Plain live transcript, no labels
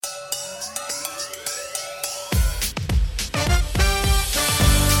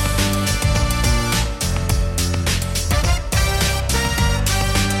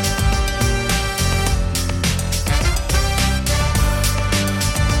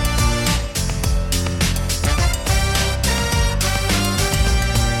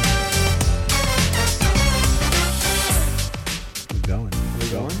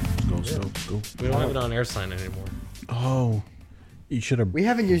on-air sign anymore. Oh, you should have. We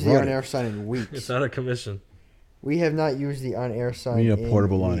haven't used the on-air sign in weeks. It's out of commission. We have not used the on-air sign. We need a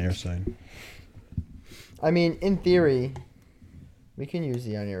portable in on-air weeks. sign. I mean, in theory, we can use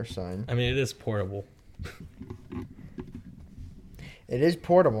the on-air sign. I mean, it is portable. It is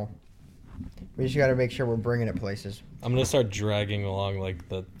portable. We just got to make sure we're bringing it places. I'm gonna start dragging along like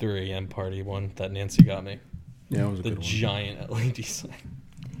the 3 a.m. party one that Nancy got me. Yeah, it was a The good one. giant LED sign.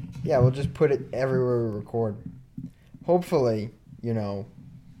 Yeah, we'll just put it everywhere we record. Hopefully,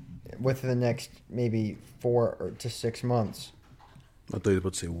 within the next maybe 4 to 6 months. I thought you were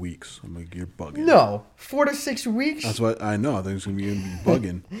about to say weeks. I'm like, you're bugging. No, 4 to 6 weeks. That's what I know. I think it's gonna be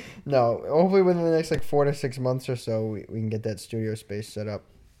bugging. No, hopefully within the next 4 to 6 months or so, we can get that studio space set up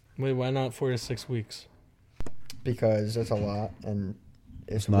Wait, why not 4 to 6 weeks? because that's a lot and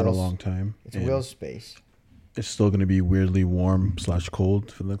It's not a long time. It's and Will's space. It's still gonna be weirdly warm /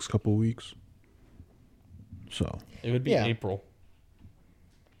 cold for the next couple of weeks. So It would be Yeah. April.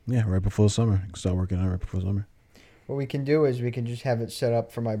 yeah, right before summer. Start working on it right before summer. What we can do is we can just have it set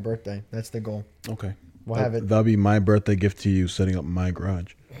up for my birthday. That's the goal. Okay. We'll have it. That'll be my birthday gift to you, setting up my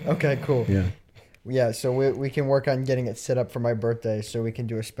garage. Okay, cool. Yeah. Yeah, so we can work on getting it set up for my birthday so we can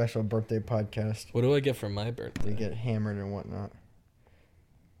do a special birthday podcast. What do I get for my birthday? We get hammered and whatnot.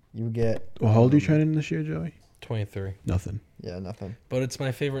 You get... Well, how old are you turning this year, Joey? 23. Nothing. Yeah, nothing. But it's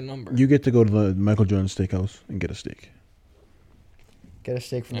my favorite number. You get to go to the Michael Jordan Steakhouse and get a steak. Get a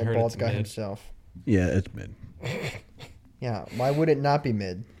steak from I the heard bald it's guy mid. himself. Yeah, it's mid. Yeah, why would it not be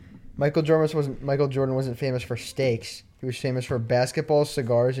mid? Michael Jordan wasn't famous for steaks. He was famous for basketball,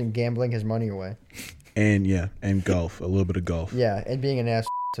 cigars, and gambling his money away. And and golf. A little bit of golf. Yeah, and being an ass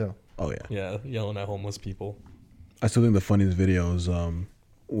too. Oh yeah. Yeah, yelling at homeless people. I still think the funniest video is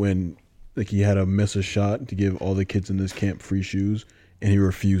when he had to miss a shot to give all the kids in this camp free shoes, and he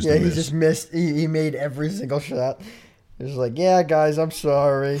refused Yeah, to he miss. just missed. He made every single shot. He was like, "Yeah, guys, I'm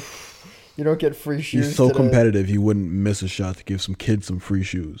sorry. You don't get free shoes." He's so today." competitive, he wouldn't miss a shot to give some kids some free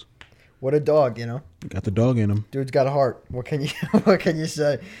shoes. What a dog, He got the dog in him. Dude's got a heart. What can you What can you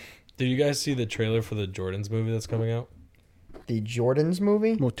say? Did you guys see the trailer for the Jordans movie that's coming out? The Jordans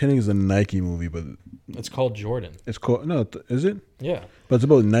movie? Well, technically it's a Nike movie, but It's called Jordan. it's called is it? Yeah. But it's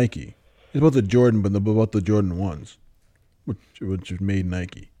about Nike. It's about the Jordan, but about the Jordan ones, which made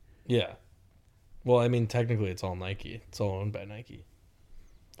Nike. Yeah. Well, I mean, technically it's all Nike. It's all owned by Nike.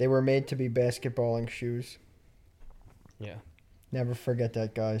 They were made to be basketballing shoes. Yeah. Never forget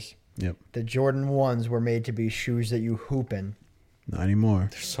that, guys. Yep. The Jordan 1s were made to be shoes that you hoop in. Not anymore.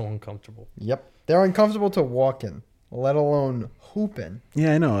 They're so uncomfortable. Yep. They're uncomfortable to walk in, let alone hoop in.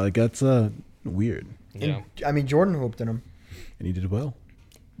 Yeah, I know. Like that's weird. Yeah. Jordan hooped in them. And he did well.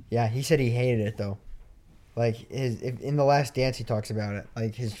 Yeah, he said he hated it, though. Like, in The Last Dance, he talks about it.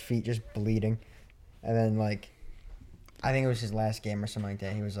 Like, his feet just bleeding. And then, I think it was his last game or something like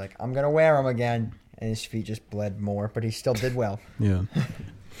that. He was like, I'm going to wear them again. And his feet just bled more, but he still did well. Yeah.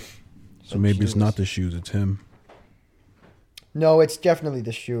 So But maybe it's shoes. not the shoes, it's him. No, it's definitely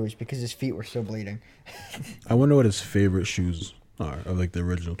the shoes because his feet were still bleeding. I wonder what his favorite shoes are of the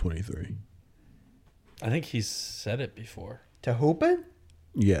original 23. I think he's said it before. To hoop in?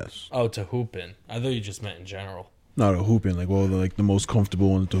 Yes. Oh, to hoop in. I thought you just meant in general. Not a hoop in, the most comfortable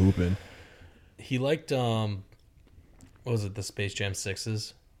ones to hoop in. He liked, what was it, the Space Jam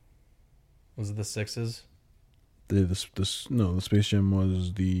 6s? Was it the 6s? The Space Jam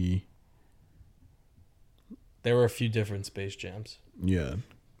was the... There were a few different Space Jams. Yeah.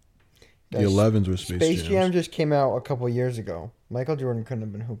 The That's- 11s were Space Jam Jams. just came out a couple years ago. Michael Jordan couldn't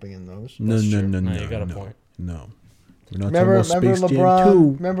have been hooping in those. No, That's no, true. no, No, no. you got a no. point. No. We're not Remember talking about Space LeBron? Jam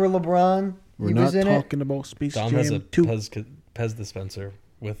 2. Remember LeBron? We're He not was in it. talking about Space Dom Jam has a 2. Pez dispenser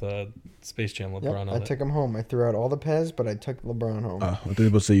with a Space Jam LeBron Yep, on I it. took him home. I threw out all the Pez, but I took LeBron home. I thought you were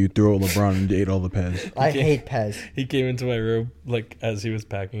about to say you threw out LeBron and ate all the Pez. I Okay. hate Pez. He came into my room as he was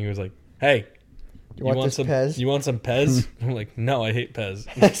packing. He was like, "Hey, You want this some Pez? You want some Pez?" I'm like, "No, I hate Pez."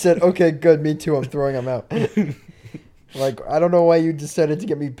 I said, okay, good. Me too. I'm throwing them out. I don't know why you decided to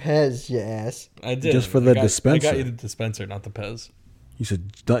get me Pez, you ass. I did Just for the I got dispenser. you the dispenser, not the Pez. He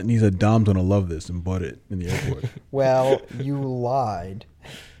said Dom's gonna love this and bought it in the airport. Well, you lied.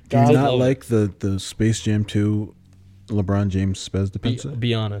 Do you Dom- not love like the Space Jam 2 LeBron James Spez dispenser?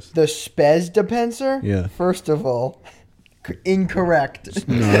 Be honest. The Spez dispenser? Yeah. First of all, incorrect.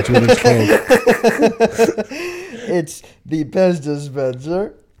 No, that's what it's called. It's the Pez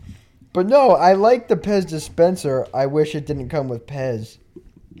dispenser. But no, I like the Pez dispenser. I wish it didn't come with Pez.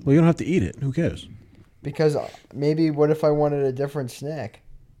 Well, you don't have to eat it. Who cares? Because maybe what if I wanted a different snack?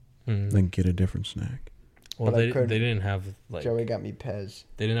 Hmm. Then get a different snack. Well, But I they couldn't. didn't have like Joey got me Pez.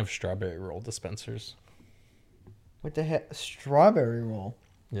 they didn't have strawberry roll dispensers. What the heck? Strawberry roll.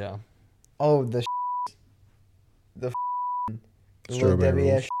 Yeah. Oh, the little Strawberry Debbie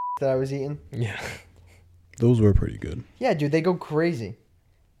rolls. ass that I was eating. Yeah. Those were pretty good. Yeah, dude, they go crazy.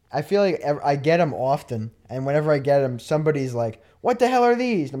 I feel like I get them often, and whenever I get them, somebody's like, "What the hell are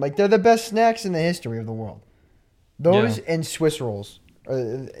these?" And I'm like, "They're the best snacks in the history of the world." Those and Swiss rolls,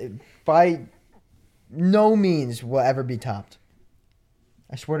 by no means will ever be topped.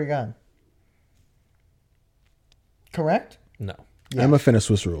 I swear to God. Correct? No. Yeah. I'm a fan of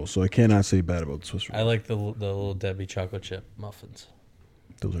Swiss rolls, so I cannot say bad about Swiss rolls. I like the little Debbie chocolate chip muffins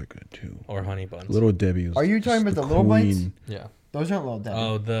Those are good too. or honey buns. Little Debbie's. Are you talking about the little bites? Yeah. Those aren't little Debbie.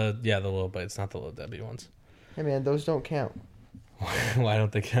 Oh, the little bites, not the little Debbie ones. Hey man, those don't count Why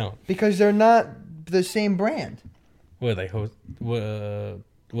don't they count? because they're not the same brand. What are they? What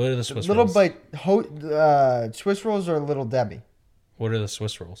are the Swiss Little rolls? bite Swiss rolls are Little Debbie. What are the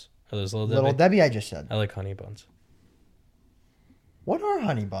Swiss rolls? Are those little Debbie? Little Debbie, I just said. I like honey buns. What are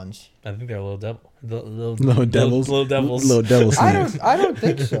honey buns? I think they're little devil. Little devils. Little devils. Little devil I snacks. don't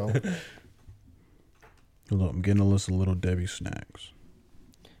think so. Hold on, I'm getting a list of little Debbie snacks.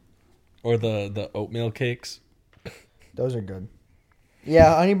 Or the oatmeal cakes. Those are good.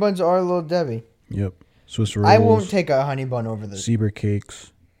 Yeah, honey buns are Little Debbie. Yep. Swiss rolls. I won't take a honey bun over the Zebra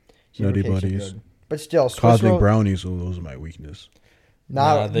cakes. Zebra Nutty cakes are Buddies. good. But still, Swiss Cosmic roll, brownies. Oh, those are my weakness.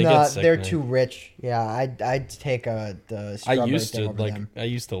 Nah, they get sick, they're man. too rich. Yeah, I'd take the I strawberry used thing to over like. them. I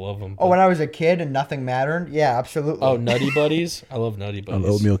used to love them. Oh, when I was a kid and nothing mattered. Yeah, absolutely. Oh, Nutty Buddies. I love Nutty Buddies.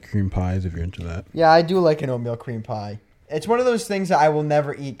 Oatmeal cream pies, if you're into that. Yeah, I do like an oatmeal cream pie. It's one of those things that I will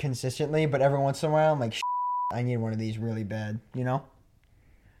never eat consistently, but every once in a while, I'm like, I need one of these really bad. You know,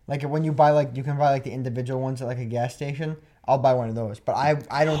 like when you buy you can buy the individual ones at like a gas station. I'll buy one of those, but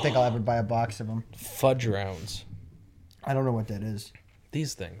I don't think I'll ever buy a box of them. Fudge rounds. I don't know what that is.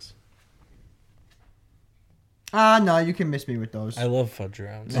 These things. No, you can miss me with those. I love fudge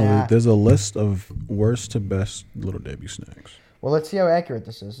rounds. Nah. Oh, there's a list of worst to best little Debbie snacks. Well, let's see how accurate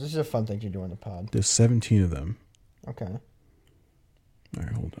this is. This is a fun thing to do on the pod. There's 17 of them. Okay. All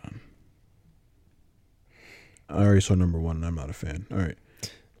right, hold on. I already saw number one, and I'm not a fan. All right.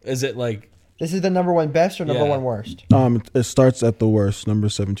 Is it like? This is the number one best or number Yeah. one worst? It starts at the worst. Number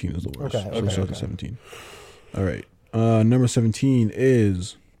 17 is the worst. Okay, So okay, it starts okay. at 17. All right. Number 17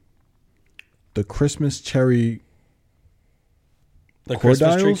 is the Christmas cherry. The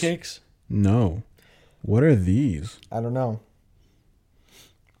Christmas tree Cordials? cakes? No. What are these? I don't know.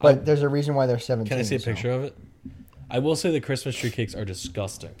 But there's a reason why they're 17. Can I see a so. picture of it? I will say the Christmas tree cakes are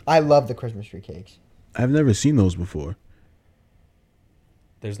disgusting. I love the Christmas tree cakes. I've never seen those before.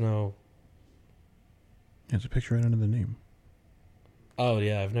 There's no. There's a picture right under the name. Oh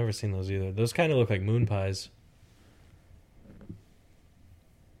yeah, I've never seen those either. Those kind of look like moon pies.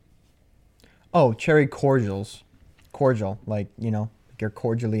 Oh, cherry cordials. Cordial, like, you're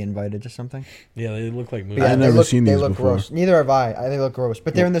cordially invited to something. Yeah, they look like moon. But yeah, I've they never look, seen they these look before. gross. Neither have I. They look gross.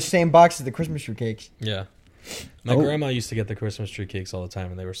 But they're in the same box as the Christmas tree cakes. Yeah. My Oh. grandma used to get the Christmas tree cakes all the time,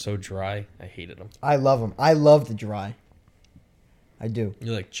 and they were so dry. I hated them. I love them. I love the dry. I do.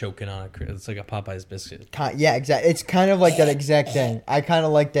 You're like choking on it. It's like a Popeye's biscuit. Yeah, exactly. It's kind of like that exact thing. I kind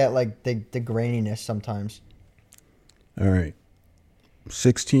of like that, like the graininess sometimes. All right.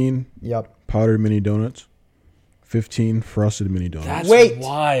 16 Yep. powdered mini donuts. 15 frosted mini donuts. That's Wait.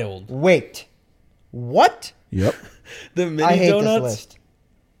 wild. Wait. What? Yep. The mini I hate donuts. this list.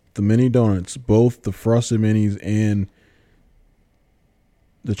 The mini donuts, both the frosted minis and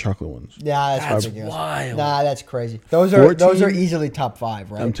the chocolate ones. Yeah, That's ridiculous. wild. Nah, that's crazy. Those are 14? easily top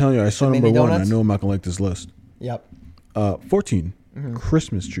 5, right? I'm telling you, I saw The number mini one. donuts? I know I'm not gonna like this list. Yep. 14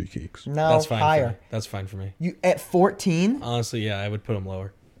 Christmas tree cakes. No, That's fine. For higher. me. That's fine for me. You at 14? Honestly, yeah, I would put them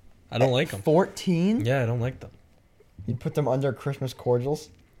lower. I don't like them. 14? Yeah, I don't like them. You'd put them under Christmas cordials?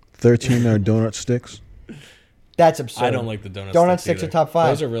 13 are donut sticks. That's absurd. I don't like the donut Donut sticks sticks are either. top 5.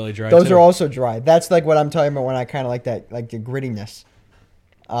 Those are really dry. Those too. are also dry. That's like what I'm talking about when I kind of like that, like the grittiness.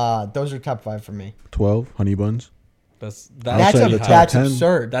 Those are top 5 for me. 12 honey buns. That's Outside of the high. top that's 10.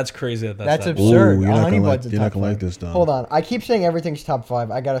 absurd. That's crazy. That's That's that absurd. Ooh, A you're not honey gonna bun's like, a you're not top gonna like 5. this, Don. Hold on. I keep saying everything's top 5.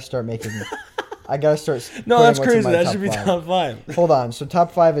 I gotta start making. I gotta start. No, putting that's what's in crazy. my That top should be 5. top 5. Hold on. So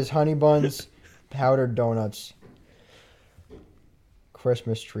top 5 is honey buns, powdered donuts,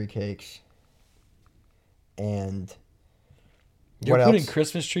 Christmas tree cakes, and You're what putting else?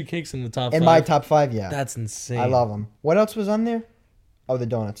 Christmas tree cakes in the top In 5? my top 5, yeah. That's insane. I love them. What else was on there? Oh, the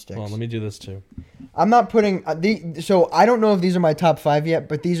donut sticks. Hold on, let me do this too. I'm not putting so I don't know if these are my top 5 yet,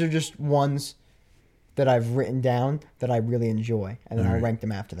 but these are just ones that I've written down that I really enjoy, and then I'll Alright. rank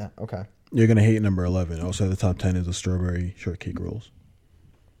them after that. Okay. You're gonna hate number 11. Also, the top 10 is the strawberry shortcake rolls.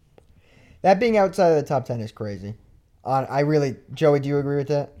 That being outside of the top 10 is crazy. Joey, do you agree with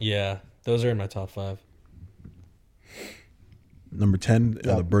that? Yeah, those are in my top 5. Number 10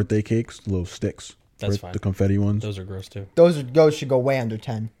 are the birthday cakes, the little sticks. That's fine. The confetti ones. Those are gross too. Those should go way under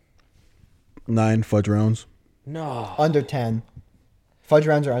 10. 9 fudge rounds. No. Under 10. Fudge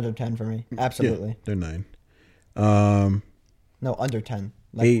rounds are under 10 for me. Absolutely. Yeah, they're 9. No, under 10.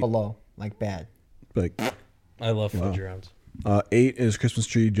 Like 8. below. Like bad. Like I love fudge rounds. 8 is Christmas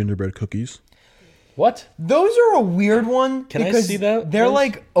tree gingerbread cookies. What? Those are a weird one. Can I because see that? They're Those?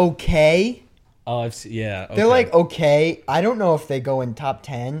 like okay. Oh, I've seen. Yeah. Okay. They're like okay. I don't know if they go in top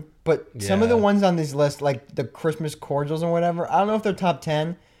 10, but some of the Yeah. ones on this list, like the Christmas cordials and whatever, I don't know if they're top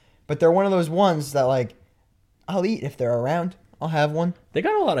 10, but they're one of those ones that like I'll eat if they're around. I'll have one. They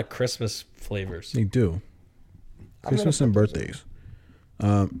got a lot of Christmas flavors. They do. Christmas and birthdays.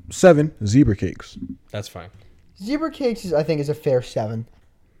 7 zebra cakes. That's fine. Zebra cakes, I think, is a fair 7.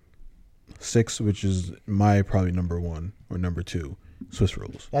 6, which is my probably number 1 or number 2, Swiss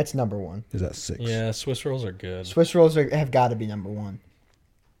rolls. That's number 1. Is that 6? Yeah, Swiss rolls are good. Swiss rolls have got to be number 1.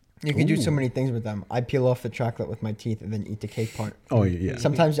 You can do so many things with them. I peel off the chocolate with my teeth and then eat the cake part. Oh yeah.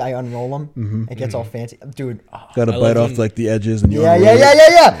 Sometimes I unroll them. Mm-hmm. It gets all fancy, dude. Got to I bite love off when- like the edges and you Yeah. unroll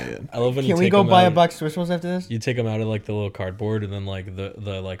it. I love when Can you we take go them buy a out- box of Swiss rolls after this? You take them out of like the little cardboard and then like the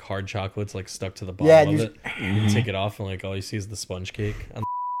like hard chocolates like stuck to the bottom Yeah, of you it. You take it off and like all you see is the sponge cake.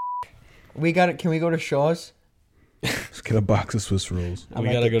 We got it. Can we go to Shaw's? Let's get a box of Swiss rolls. I We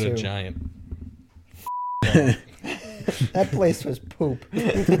might gotta get go to 2. Giant. That place was poop.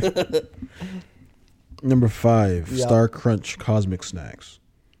 Number 5, Yeah. Star Crunch Cosmic Snacks.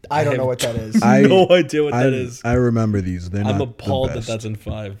 I don't have know what that is. I- no idea what that is. I remember these. They're I'm not appalled the that best. that's in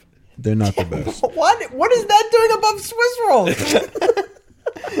 5. They're not the best. What is that doing above Swiss rolls?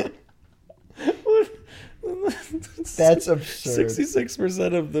 That's absurd.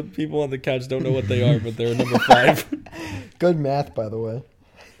 66% of the people on the couch don't know what they are, but they're number 5. Good math, by the way.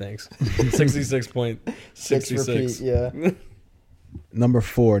 Thanks. 66.66. 6 repeat, yeah. Number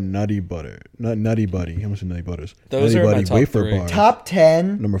 4, Nutty Butter. Nutty Buddy. How much are Nutty Butters? Those Nutty are my Buddy top wafer 3. bars. Top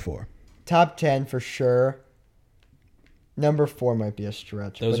 10. Number 4. Top 10 for sure. Number 4 might be a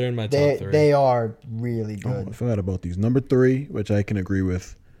stretch. Those but are in my they, top 3. They are really Oh, good. I forgot about these. Number 3, which I can agree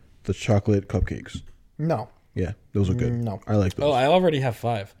with, the chocolate cupcakes. No. Yeah, those are good. No. I like those. Oh, I already have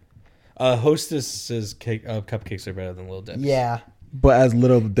 5. Hostess's cake cupcakes are better than Little Debbie's. Yeah. But as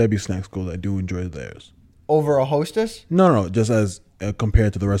Little Debbie snacks go, I do enjoy theirs. Over a Hostess? No, just as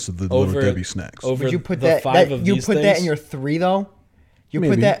compared to the rest of the Over- Little Debbie snacks. over- Would you put the that, 5 of you these put that things? in your 3 though? You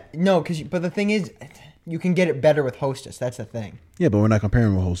Maybe. put that no, but the thing is, you can get it better with Hostess. That's the thing. Yeah, but we're not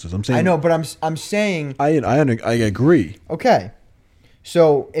comparing with Hostess. I'm saying I know, but I'm saying I agree. okay.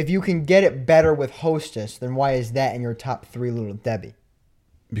 So if you can get it better with Hostess, then why is that in your top 3 Little Debbie?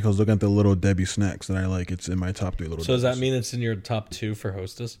 Because looking at the Little Debbie snacks that I like, it's in my top 3 Little So does that Debbies. mean it's in your top 2 for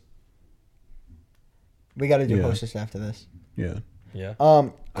Hostess? We got to do Yeah. Hostess after this. Yeah. Yeah. I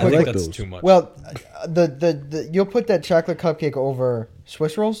I think like that's those. too much. Well, the you'll put that chocolate cupcake over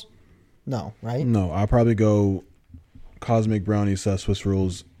Swiss rolls? No, right? No, I'll probably go Cosmic Brownie Swiss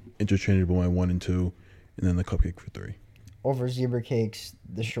Rolls, interchangeable my 1 and 2, and then the cupcake for 3. Over zebra cakes,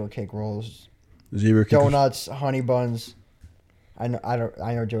 the shortcake rolls, Zebra cake. donuts, honey buns. I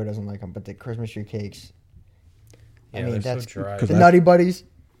know Joe doesn't like them, but the Christmas tree cakes. yeah, I mean, they're that's so dry. 'cause the I- Nutty Buddies.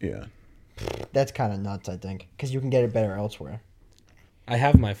 Yeah. That's kind of nuts, I think, because you can get it better elsewhere. I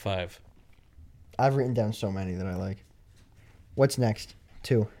have my 5. I've written down so many that I like. What's next?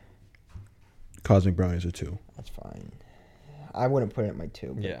 2. Cosmic Brownies are 2. That's fine. I wouldn't put it in my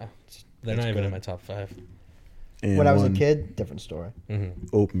 2. but Yeah. They're That's not even good. in my top 5. And When I was a 1 kid, different story.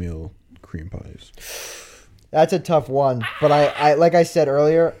 oatmeal cream pies. That's a tough one, but I like I said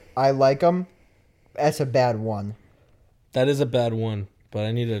earlier, I like them. That's a bad one. That is a bad one, but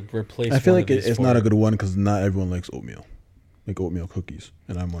I need to replace I feel one like of these it's for not a it. good one because not everyone likes oatmeal. Like oatmeal cookies,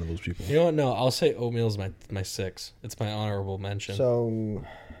 and I'm one of those people. You know what? No, I'll say oatmeal is my 6. It's my honorable mention. So,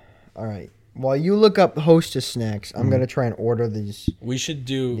 all right. While you look up Hostess snacks, I'm gonna try and order we should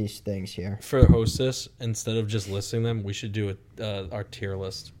do these things here. for Hostess, instead of just listing them, we should do our tier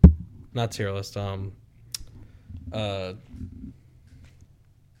list. Not tier list.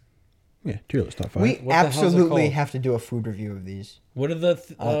 Yeah, tier list top 5. We What the hell's it absolutely called? have to do a food review of these What are the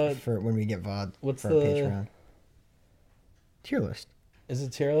for when we get VOD what's for the- our Patreon. Tier list. is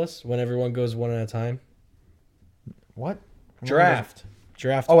it tier list when everyone goes one at a time? What? Draft.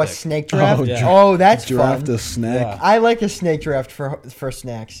 Oh, a pick. snake draft. yeah. Oh, that's Draft fun. a snack. Yeah. I like a snake draft for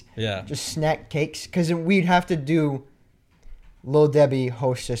snacks. Yeah. Just snack cakes, because we'd have to do Lil Debbie,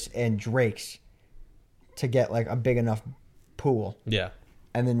 Hostess, and Drake's to get like a big enough pool. Yeah.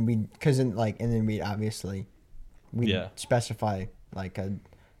 And then we'd obviously specify like a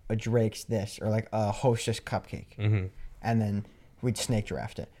Drake's this or like a Hostess cupcake. Mm-hmm. And then we'd snake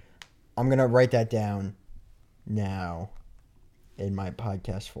draft it. I'm going to write that down now in my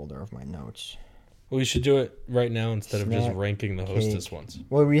podcast folder of my notes. Well, we should do it right now instead of just Snack ranking the Hostess cake. ones.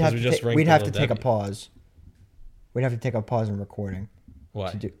 Well, we'd have to take a Debbie. pause. We'd have to take a pause in recording.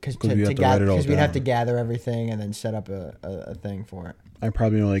 Why? Because we have to write it all we'd have to down. gather everything and then set up a thing for it. I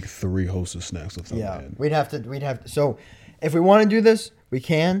probably know like 3 Hostess snacks off the top of my Yeah, head. we'd have to. So, if we want to do this, we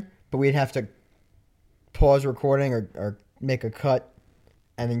can, but we'd have to pause recording or make a cut,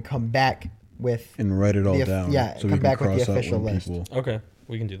 and then come back with. And write it all the- down. yeah, so come we can back with the cross out official when list. people. Okay,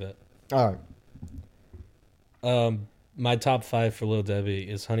 we can do that. All right. My top 5 for Lil Debbie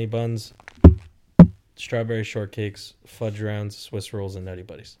is honey buns, strawberry shortcakes, fudge rounds, Swiss rolls, and Nutty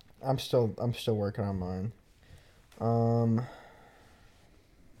Buddies. I'm still working on mine.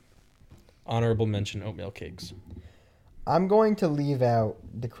 Honorable mention oatmeal cakes. I'm going to leave out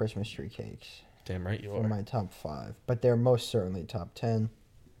the Christmas tree cakes Damn right you for are. my top 5, but they're most certainly top 10.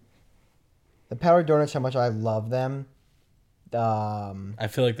 The powdered donuts, how much I love them. I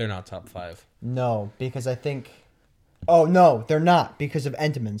feel like they're not top 5. No, because I think. Oh no, they're not because of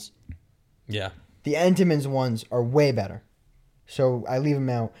Entenmann's. Yeah. The Entenmann's ones are way better, so I leave them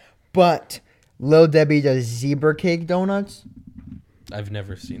out. But Lil Debbie does zebra cake donuts. I've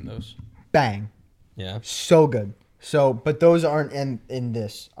never seen those. Bang, Yeah. so good. So, but those aren't in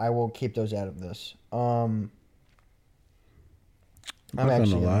this. I will keep those out of this. I'm not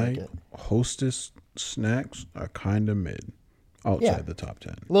actually gonna gonna lie, like it. Hostess snacks are kind of mid, outside Yeah. the top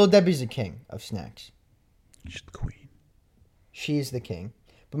 10. Lil Debbie's the king of snacks. She's the queen. She's the king.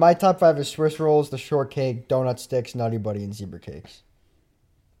 But my top 5 is Swiss rolls, the shortcake, donut sticks, Nutty Buddy, and zebra cakes.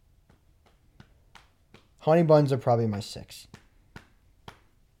 Honey buns are probably my 6.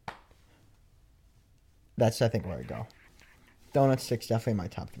 That's, I think, where I go. Donut sticks definitely my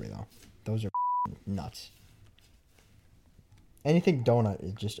top 3, though. Those are nuts. Anything donut,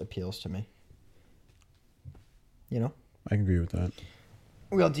 it just appeals to me. You know? I can agree with that.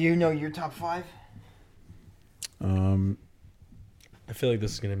 Well, do you know your top 5? I feel like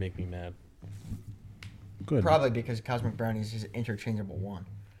this is going to make me mad. Good. Probably because Cosmic Brownies is interchangeable one.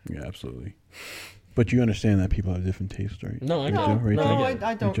 Yeah, absolutely. But you understand that people have different tastes, right? No, I Right, know. Joe? Right, No, Joe?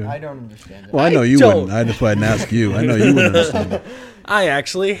 I don't. Right, Joe? I don't understand it. Well, I know you don't. wouldn't. That's why I didn't ask you. I know you wouldn't understand it. I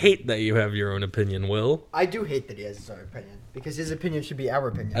actually hate that you have your own opinion, Will. I do hate that he has his own opinion because his opinion should be our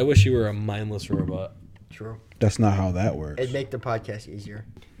opinion. I wish you were a mindless robot. True. That's not how that works. It'd make the podcast easier.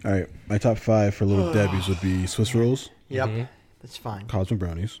 All right, my top 5 for Little Debbie's would be Swiss rolls, Yep, Mhm. that's fine. Cosmic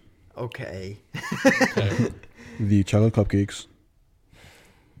brownies, Okay. Okay. the chocolate cupcakes,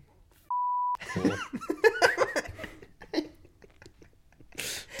 Cool.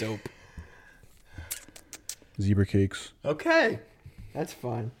 Dope. zebra cakes, Okay. That's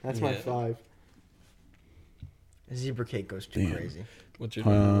fine. That's my Yeah. 5. Zebra cake goes too Damn. crazy. What's your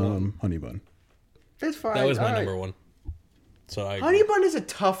number one? honey bun. That's fine. That was my all right. number one. So I Honey bun is a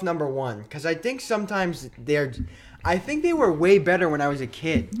tough number 1 because I think sometimes I think they were way better when I was a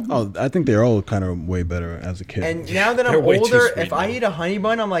kid. Oh, I think they're all kind of way better as a kid. And now that They're I'm way too older, sweet if I now. eat a honey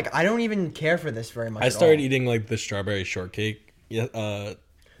bun, I'm like, I don't even care for this very much. I at started all. eating like the strawberry shortcake.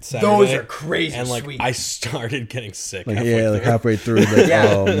 Saturday, Those are crazy and like sweet. I started getting sick. like halfway like through. halfway through, like, Yeah,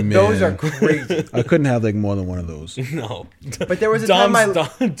 oh man, those are crazy. I couldn't have like more than one of those. No, But there was a time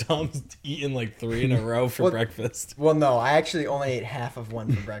Dom's eaten like 3 in a row for Well, breakfast. Well, no, I actually only ate half of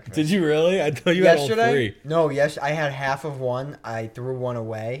one for breakfast. Did you really? I thought you had all Yesterday? 3. No, yes, I had half of one. I threw one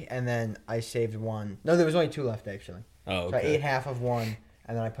away, and then I saved one. No, there was only 2 left actually. Oh, So I okay. ate half of one,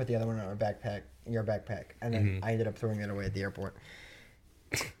 and then I put the other one in your backpack, and then I ended up throwing it away at the airport.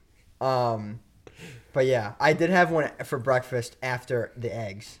 But yeah, I did have one for breakfast after the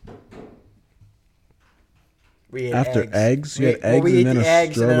eggs. We ate After eggs? You had eggs we and ate then the a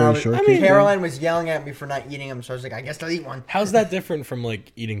eggs, and then strawberry shortcake? Caroline was yelling at me for not eating them, so I was like, I guess I'll eat one. How's that different from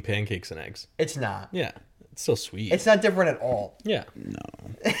like eating pancakes and eggs? It's not. Yeah, it's so sweet. It's not different at all. Yeah.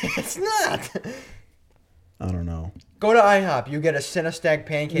 It's not. I don't know. Go to IHOP. You get a Cinestack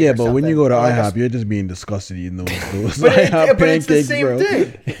pancake. Yeah, or but when something, you go to or like IHOP, you're just being disgusted eating those but, IHOP but pancakes, it's the same bro.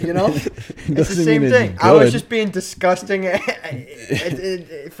 thing, you know. It's the doesn't same mean it's thing. I was good. just being disgusting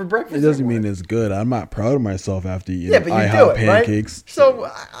for breakfast. It doesn't at mean work. it's good. I'm not proud of myself after eating Yeah, but you IHOP do it, pancakes. right?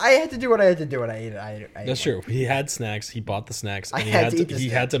 So I had to do what I had to do, and I ate it. I ate That's one. true. He had snacks. He bought the snacks, and I had to eat the he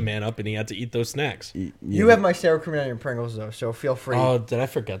snack. had to man up, and he had to eat those snacks. You have my sour cream and onion Pringles though, so feel free. Oh, did I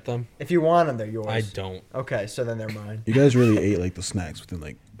forget them? If you want them, they're yours. I don't. Okay, so then they're mine. fine. You guys really ate like the snacks within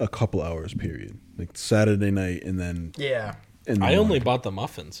like a couple hours period. Like Saturday night and then Yeah. I only bought the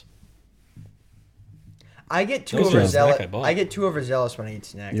muffins. I get too Those are a snack I overzealous. bought. I get too overzealous when I eat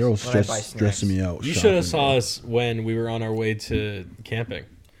snacks. You're all when I buy stressing me out. You shopping, should have saw bro. us when we were on our way to camping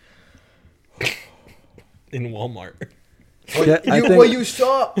in Walmart. Yeah, I think you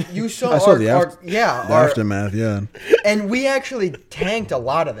saw I saw the aftermath. Yeah, and we actually tanked a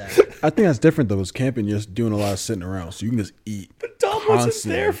lot of that. I think that's different though. Because camping, you're just doing a lot of sitting around, so you can just eat. But Dom wasn't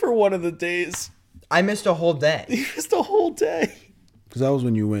constantly. there for one of the days. I missed a whole day. He missed a whole day. Because that was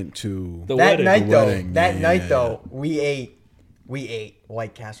when you went to The That wedding. night The though, wedding, that yeah, night yeah, though, we ate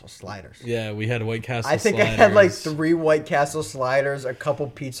White Castle sliders. Yeah, we had White Castle I think sliders. I had like 3 White Castle sliders, a couple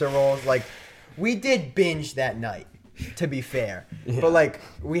pizza rolls. Like, we did binge that night, to be fair. Yeah. But like,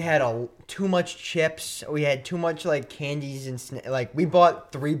 we had too much chips. We had too much like candies and like we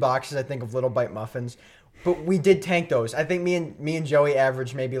bought 3 boxes, I think, of Little Bite muffins. But we did tank those. I think me and Joey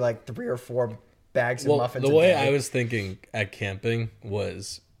averaged maybe like 3 or 4 bags of muffins. The a way day. I was thinking at camping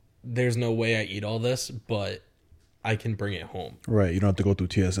was, there's no way I eat all this, but I can bring it home. Right, you don't have to go through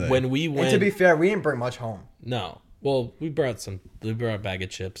TSA. When we And went, to be fair, we didn't bring much home. no, well, we brought a bag of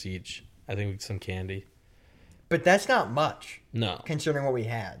chips each. I think some candy. But that's not much, No, considering what we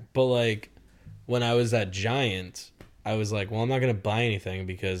had. but like when I was at Giant, I was like, well, I'm not gonna buy anything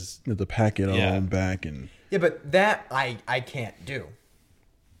because you have to pack it all Yeah. back and Yeah, but that I can't do.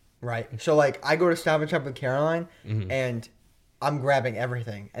 Right? So, like, I go to Stop and Shop with Caroline, Mm-hmm. and I'm grabbing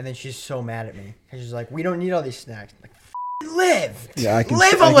everything. And then she's so mad at me. And she's like, we don't need all these snacks. I'm like, live! yeah, I can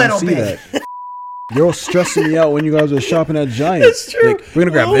Live see, a I can little see bit! that. You're all stressing me out when you guys are shopping at Giant. It's true. Like, we're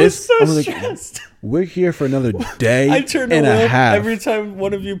gonna grab Will was this. so I'm like, stressed. we're here for another day I turned and to a Will half. every time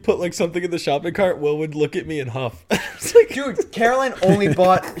one of you put like something in the shopping cart. Will would look at me and huff. It's like, Dude, Caroline only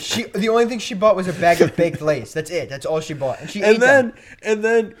bought... the only thing she bought was a bag of baked Lay's. That's it. That's all she bought. And she ate them. and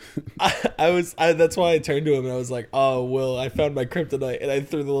then that's why I turned to him and I was like, oh, Will, I found my kryptonite, and I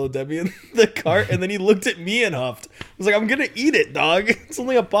threw the Little Debbie in the cart, and then he looked at me and huffed. I was like, I'm gonna eat it, dog. It's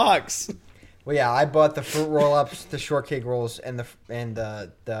only a box. Well, yeah, I bought the fruit roll-ups, the shortcake rolls, and the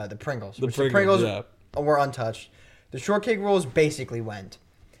Pringles. The which Pringles, yeah. were untouched. The shortcake rolls basically went,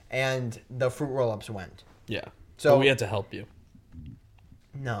 and the fruit roll-ups went. Yeah. So But we had to help you.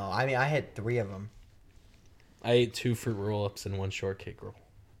 No, I mean I had 3 of them. I ate 2 fruit roll-ups and 1 shortcake roll.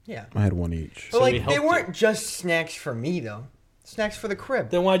 Yeah, I had one each. but So we like they helped weren't just snacks for me though. Snacks for the crib.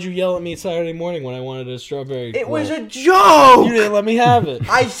 Then why'd you yell at me Saturday morning when I wanted a strawberry? It was roll? a joke. You didn't let me have it.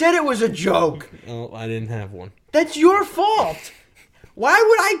 I said it was a joke. Oh, I didn't have one. That's your fault. Why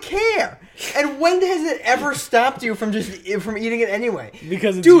would I care? And when has it ever stopped you from eating it anyway?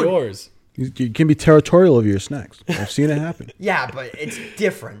 Because it's Dude. yours. You can be territorial of your snacks. I've seen it happen. Yeah, but it's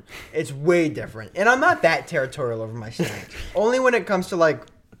different. It's way different. And I'm not that territorial over my snacks. Only when it comes to, like,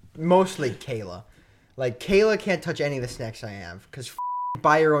 mostly Kayla. Like, Kayla can't touch any of the snacks I have. Because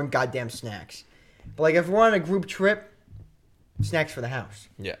buy your own goddamn snacks. But, like, if we're on a group trip, snacks for the house.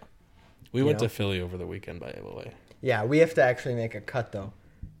 Yeah. We went to Philly over the weekend, by the way. Yeah, we have to actually make a cut, though,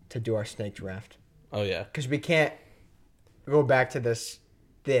 to do our snake draft. Oh, yeah. Because we can't go back to this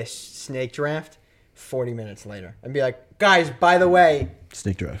snake draft 40 minutes later and be like, guys, by the way,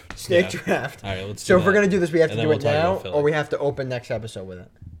 Snake draft. snake Yeah. draft. All right, let's So do if we're that. going to do this, we have And to then do we'll it talk now, about Philly. or we have to open next episode with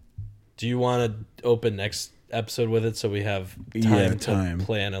it. Do you want to open next episode with it so we have time to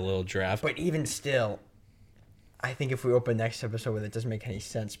plan a little draft? But even still, I think if we open next episode with it, doesn't make any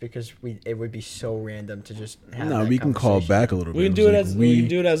sense because it would be so random to just have No, that we can call conversation. back a little bit. We can do it like as we can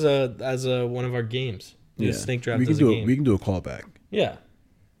do it as a one of our games. Do yeah. a snake draft We can as do a it. game. We can do a callback. Yeah.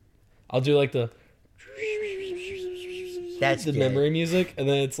 I'll do like the That's gay. memory music, and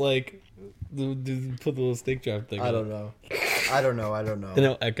then it's like put the little snake draft thing. I on. don't know. I don't know. Then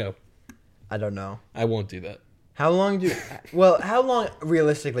it'll echo. I don't know. I won't do that. How long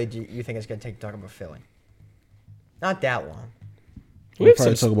realistically do you think it's going to take to talk about Philly? Not that long. We have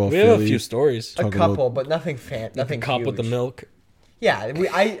probably some. talk about we have a Philly. few stories. A Talk couple, about- but nothing nothing Cop huge. with the milk. Yeah,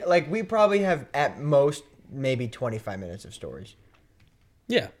 we probably have at most maybe 25 minutes of stories.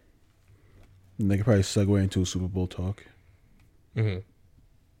 Yeah. And they could probably segue into a Super Bowl talk. Mm-hmm.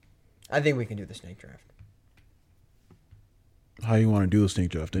 I think we can do the snake draft. How you want to do the snake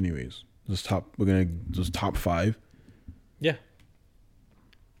draft, anyways? We're gonna just top 5. Yeah.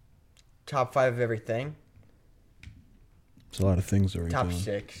 Top 5 of everything. It's a lot of things already. Top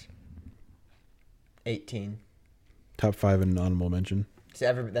 6. 18. Top 5 and an honorable mention.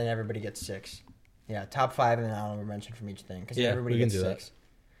 So then everybody gets 6. Yeah, top 5 and an honorable mention from each thing. Because Yeah, everybody we can gets do that. 6.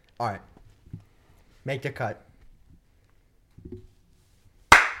 All right. Make the cut.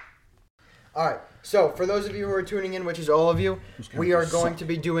 All right. So, for those of you who are tuning in, which is all of you, we are going to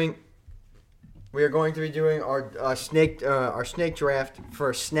be doing our snake draft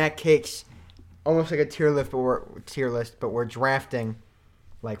for snack cakes, almost like a tier list, but we're drafting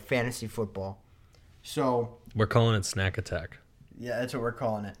like fantasy football. So we're calling it Snack Attack. Yeah, that's what we're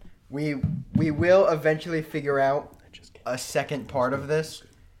calling it. We will eventually figure out a second part of this.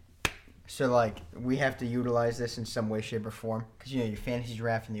 So, like, we have to utilize this in some way, shape, or form. Because, you fantasy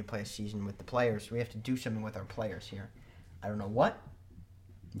draft and you play a season with the players. We have to do something with our players here. I don't know what.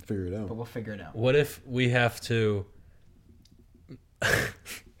 We'll figure it out. But we'll figure it out. What if we have to...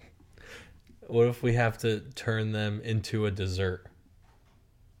 What if we have to turn them into a dessert?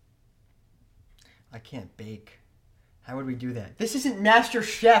 I can't bake. How would we do that? This isn't Master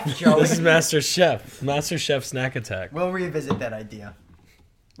Chef, Joe. This is Master Chef. Master Chef Snack Attack. We'll revisit that idea.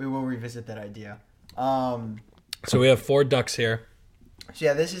 We will revisit that idea. So we have 4 ducks here. So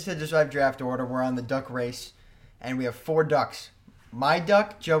yeah, this is the Decide Draft Order. We're on the duck race, and we have 4 ducks. My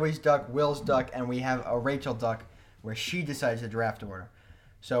duck, Joey's duck, Will's duck, and we have a Rachel duck where she decides the draft order.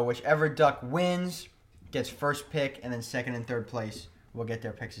 So whichever duck wins gets first pick, and then second and third place will get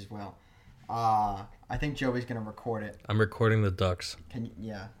their picks as well. I think Joey's going to record it. I'm recording the ducks.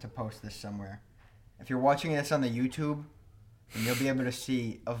 To post this somewhere. If you're watching this on the YouTube, and you'll be able to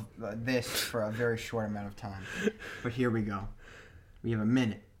see this for a very short amount of time. But here we go. We have a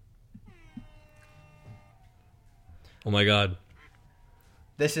minute. Oh my god.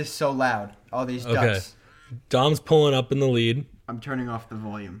 This is so loud. All these ducks. Okay. Dom's pulling up in the lead. I'm turning off the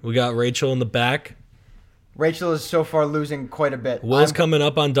volume. We got Rachel in the back. Rachel is so far losing quite a bit. Will's coming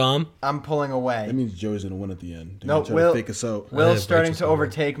up on Dom. I'm pulling away. That means Joey's going to win at the end. No, Will fake us out. Will's starting to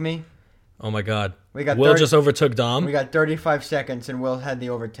overtake me. Oh my god. Will just overtook Dom. We got 35 seconds and Will had the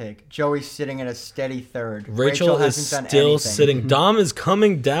overtake. Joey's sitting at a steady third. Rachel is hasn't done still anything. sitting. Dom is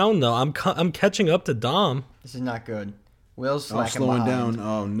coming down though. I'm catching up to Dom. This is not good. Will's I'm slacking slowing behind. down.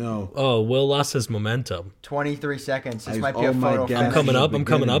 Oh no. Oh, Will lost his momentum. 23 seconds. This I- might be a oh my photo. God. I'm finish. coming up. the I'm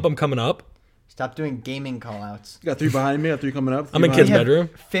coming up. I'm coming up. Stop doing gaming callouts. You got 3 behind me. I got 3 coming up. I'm in behind kid's me. bedroom.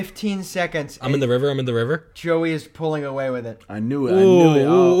 15 seconds. I'm in the river. I'm in the river. Joey is pulling away with it. I knew it. I knew it.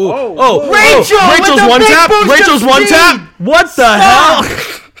 Oh, Rachel with Rachel's the one big tap. boost of Rachel's one speed. tap. What the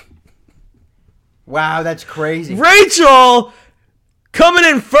hell? Wow, that's crazy. Rachel coming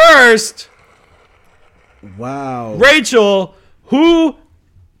in first. Wow. Rachel, who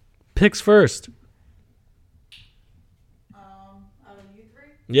picks first? Out of you 3,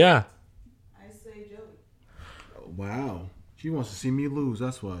 Yeah. I say Joey. Wow. She wants to see me lose.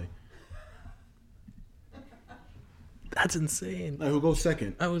 That's why. That's insane. All right, who goes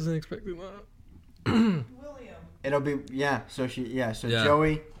second? I wasn't expecting that. William. It'll be So Yeah.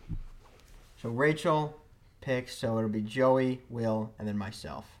 Joey. So Rachel picks. So it'll be Joey, Will, and then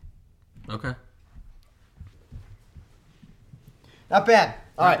myself. Okay. Not bad.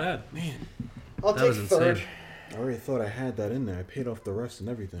 All right. Bad. Man, I'll That take was third. insane. I already thought I had that in there. I paid off the rest and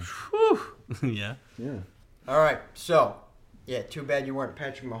everything. Yeah. Yeah. All right. So, yeah. Too bad you weren't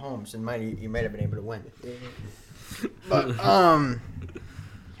Patrick Mahomes, and you might have been able to win. But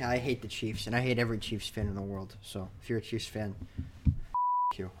yeah, I hate the Chiefs, and I hate every Chiefs fan in the world. So if you're a Chiefs fan,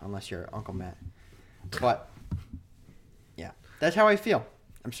 you, unless you're Uncle Matt. But yeah, that's how I feel.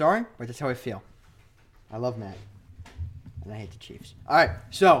 I'm sorry, but that's how I feel. I love Matt, and I hate the Chiefs. All right,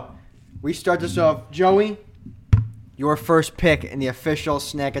 so we start this off. Joey, your first pick in the official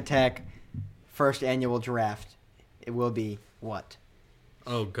Snack Attack first annual draft. It will be what?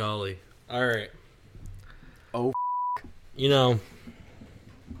 Oh golly. All right. Oh. You know,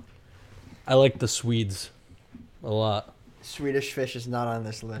 I like the Swedes a lot. Swedish Fish is not on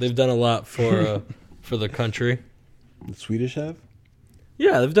this list. They've done a lot for the country. The Swedish have?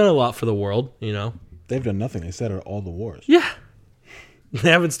 Yeah, they've done a lot for the world, you know. They've done nothing. They started all the wars. Yeah.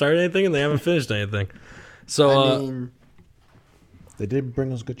 They haven't started anything and they haven't finished anything. So I mean, They did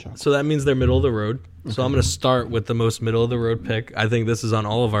bring us good chocolate. so that means they're middle of the road. So I'm going to start with the most middle of the road pick. I think this is on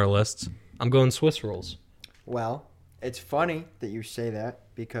all of our lists. I'm going Swiss rolls. well, it's funny that you say that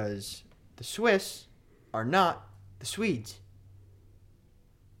because the Swiss are not the Swedes.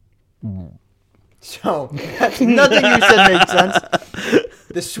 So nothing you said made sense.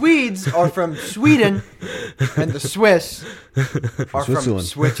 The Swedes are from Sweden, and the Swiss are from Switzerland.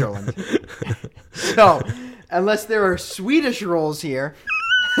 Switzerland. So, unless there are Swedish rolls here,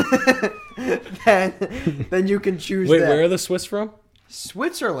 then you can choose Wait, that. where are the Swiss from?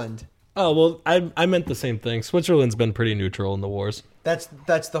 Switzerland. Oh, well, I meant the same thing. Switzerland's been pretty neutral in the wars. That's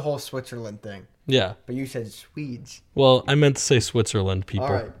the whole Switzerland thing. Yeah. But you said Swedes. Well, I meant to say Switzerland people.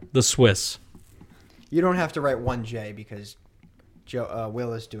 All right. The Swiss. You don't have to write 1J because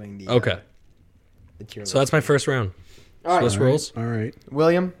Will is doing the. Okay. the tier list. So that's my first round. All right, Swiss rolls. All right.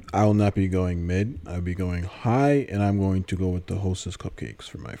 William. I will not be going mid. I'll be going high, and I'm going to go with the Hostess cupcakes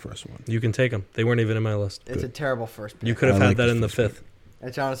for my first one. You can take them. They weren't even in my list. It's a terrible first pick. You could have I had like that this in the first fifth.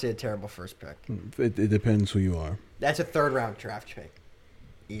 It's honestly a terrible first pick. It depends who you are. That's a third round draft pick.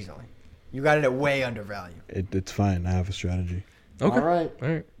 Easily. You got it at way undervalue. It's fine. I have a strategy. Okay. All right. All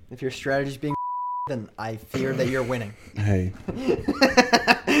right. If your strategy's being then I fear that you're winning. Hey,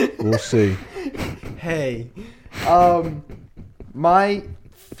 we'll see. Hey. My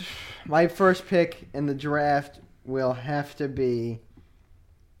first pick in the draft will have to be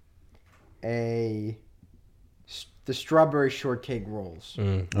the strawberry shortcake rolls.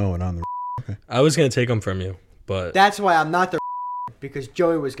 Oh, and on the I was gonna take them from you, but That's why I'm not the because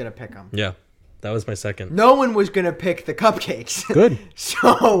Joey was gonna pick them. yeah, that was my second. No one was gonna pick the cupcakes. good,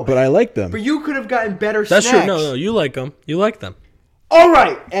 So, but I like them. but you could have gotten better That's snacks. true. No, you like them. You like them. All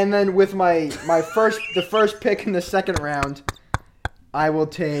right, and then with the first pick in the second round, I will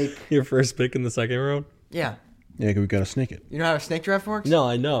take. Your first pick in the second round. Yeah, Yeah, we gotta snake it. you know how a snake draft works? No,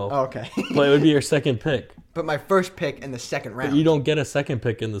 I know. Oh, okay. But it would be your second pick. But my first pick in the second round. But you don't get a second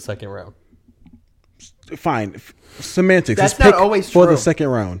pick in the second round. Fine, semantics. That's Let's not pick always for true. the second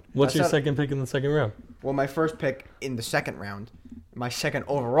round. What's That's your not- second pick in the second round? Well, my first pick in the second round, my second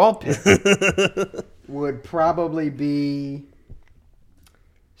overall pick would probably be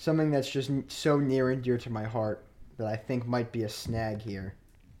something that's just so near and dear to my heart that I think might be a snag here.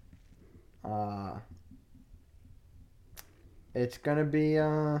 It's gonna be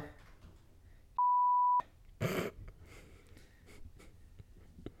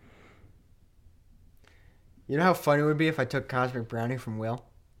You know how funny it would be if I took Cosmic Brownie from Will?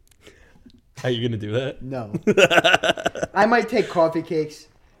 How you gonna do that? No. I might take coffee cakes.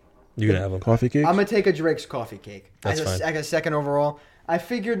 You can have them. Coffee cakes. I'm gonna take a Drake's coffee cake. That's fine. Like a second overall. I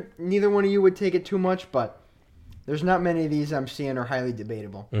figured neither one of you would take it too much, but there's not many of these I'm seeing are highly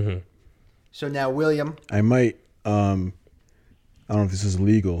debatable. Mm-hmm. So now, William. I might. I don't know if this is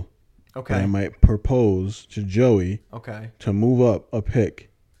legal. Okay. But I might propose to Joey Okay. to move up a pick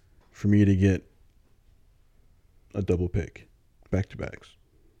for me to get a double pick, back to backs.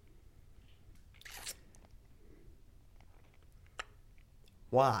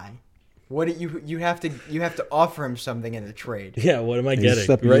 Why? What do you have to offer him something in the trade? Yeah. What am I You're getting?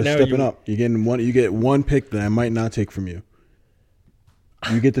 stepping up. You're getting one. You get one pick that I might not take from you.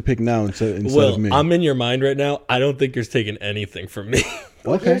 You get to pick now instead Well, of me. I'm in your mind right now. I don't think you're taking anything from me.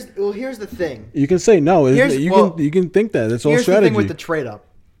 Well, Okay. here's the thing. You can say no. Here's- You well, can think that. That's all Here's strategy. the thing with the trade up.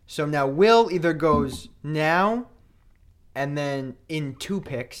 So now Will either goes now, and then in 2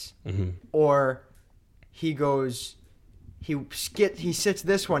 picks, or he goes. He sits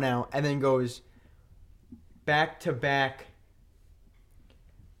this one out and then goes back to back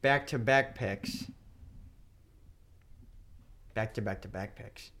picks. Back to back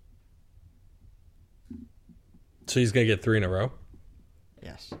picks. So he's gonna get 3 in a row.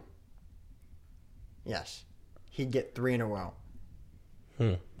 Yes. Yes. He'd get 3 in a row.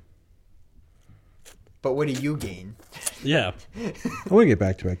 But what do you gain? Yeah. I want to get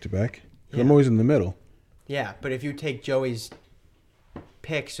back to back to back. Yeah. I'm always in the middle. Yeah, but if you take Joey's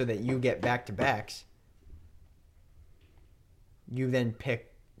pick so that you get back to backs, you then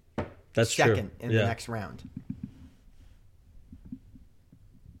pick That's second true. in the next round.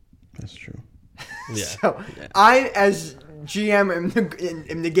 That's true. Yeah. So I, as GM, am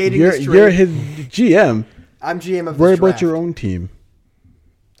negating You're this trade. his GM. I'm GM of this Worry draft. about your own team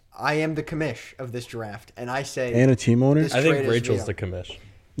I am the commish of this draft, and I say and a team owner. This I think trade is Rachel's veto. the commish.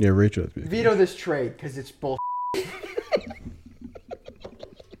 Yeah, Rachel. veto this trade because it's bull.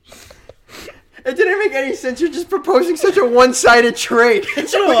 It didn't make any sense. You're just proposing such a one-sided trade.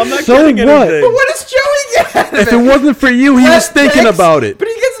 No, I'm not So getting what? anything. But what does Joey get out of If it wasn't for you, he was Less thinking picks, about it. But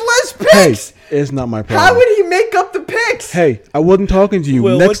he gets less Hey, picks. it's not my How problem. would he make up the picks? Hey, I wasn't talking to you.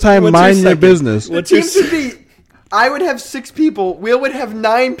 Will, Next what's time, your mind your second? business. The What's team your should be. I would have 6 people. Will would have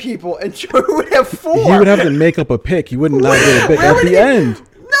 9 people, and Joey would have 4. He would have to make up a pick. He wouldn't not get a pick Where at would the he- end.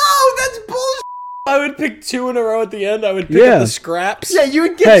 No, that's bullshit. I would pick 2 in a row at the end. I would pick Yeah. up the scraps. Yeah, you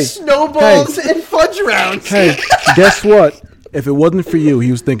would get Hey, snowballs and fudge rounds. Hey, guess what? If it wasn't for you, he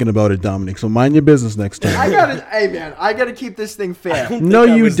was thinking about it, Dominic. So mind your business next I time. gotta, hey man, I gotta keep this thing fair. No,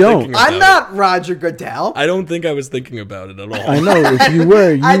 I you was don't. thinking about I'm it. not Roger Goodell. I don't think I was thinking about it at all. I know. If you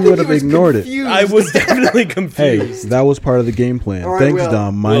were, I you think would he have was ignored it. confused. I was definitely Hey, confused. that was part of the game plan. All right, Thanks, Will.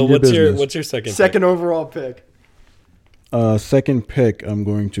 Dom. Mind Well, your what's business. your second? Second overall pick. Second pick, I'm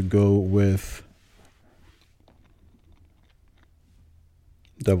going to go with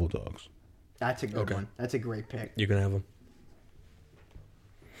Devil Dogs. That's a good Okay. one. That's a great pick. You can have them.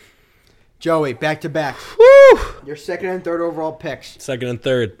 Joey, back to back. Woo! Your second and third overall picks. Second and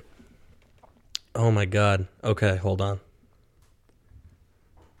third. Oh my God. Okay, hold on.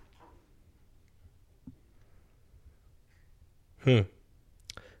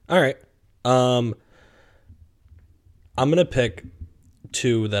 All right. I'm gonna pick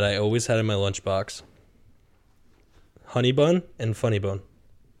two that I always had in my lunchbox: Honey Bun and Funny Bun.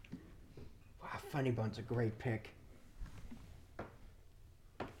 Wow, Funny Bun's a great pick.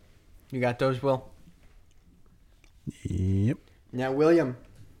 You got those, Will? Yep. Now, William,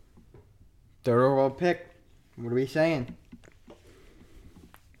 third overall pick. What are we saying?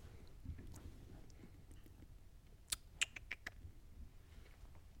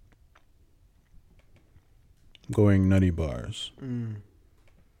 Going Nutty Bars.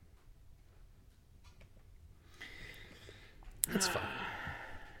 That's fine.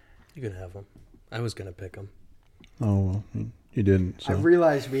 You can have them. I was gonna pick them. Oh, well, you didn't. I So.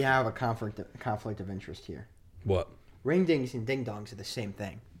 realize we have a conflict of interest here. What? Ring dings and ding dongs are the same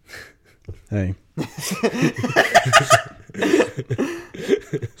thing. Hey.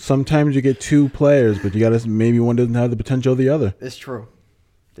 Sometimes you get two players, but you gotta maybe one doesn't have the potential of the other. It's true.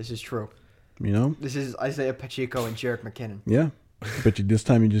 This is true. You know? This is Isaiah Pacheco and Jarek McKinnon. Yeah. But this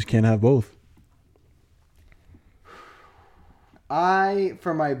time you just can't have both. I,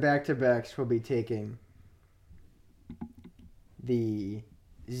 for my back-to-backs, will be taking the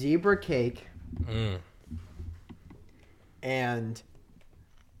zebra cake and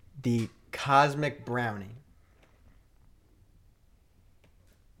the cosmic brownie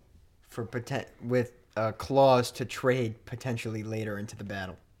for with a clause to trade potentially later into the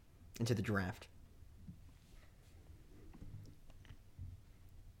battle, into the draft.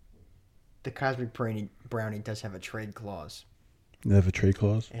 The cosmic brownie does have a trade clause. They have a trade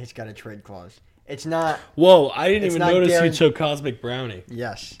clause. It's got a trade clause. It's not. Whoa! I didn't It's even not notice you guaranteed- took Cosmic Brownie.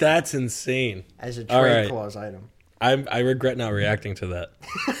 Yes, That's insane. as a All trade right. clause item. I regret not reacting to that.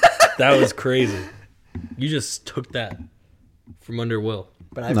 That was crazy. You just took that from under Will.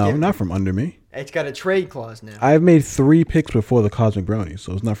 But I've No, given- not from under me. It's got a trade clause now. I've made 3 picks before the Cosmic Brownie,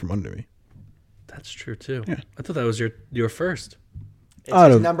 so it's not from under me. That's true too. Yeah. I thought that was your first. It's Out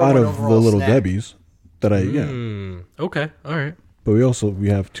his of number out one of the overall Little snack. Debbie's that I Okay. All right. But we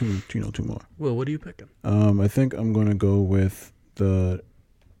have two more. Will, what are you picking? I think I'm gonna go with the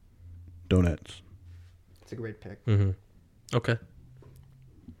donuts. It's a great pick. Okay.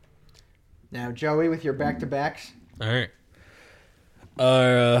 Now, Joey, with your back-to-backs. All right.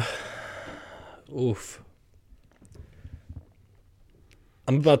 Oof.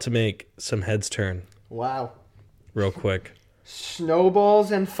 I'm about to make some heads turn Wow. real quick.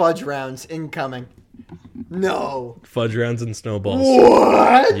 Snowballs and fudge rounds incoming. No. Fudge rounds and snowballs.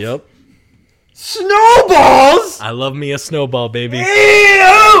 What? Yep. Snowballs? I love me a snowball, baby.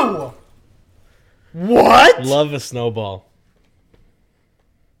 Ew! What? Love a snowball.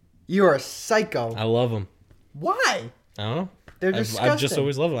 You're a psycho. I love them. Why? I don't know. They're I've disgusting. just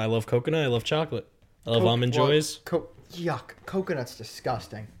always loved them. I love coconut. I love chocolate. I love almond joys. Yuck. Coconut's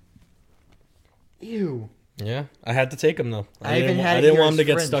disgusting. Ew. Yeah, I had to take them though. I even had I it didn't here want as them to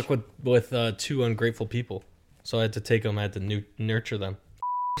get fringe. stuck with two ungrateful people, so I had to take them. I had to nurture them.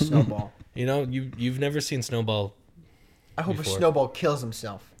 Snowball. You know, you've never seen Snowball, I hope Before. a snowball kills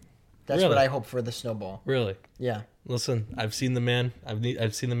himself. That's Really? what I hope for the snowball. really? Yeah. Listen, I've seen the man.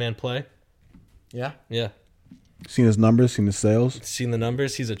 I've seen the man play. Yeah? Yeah, Seen his numbers, seen his sales. seen the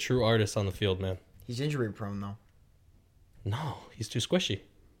numbers. He's a true artist on the field, man. He's injury prone, though. No, he's too squishy.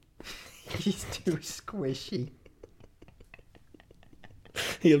 He's too squishy.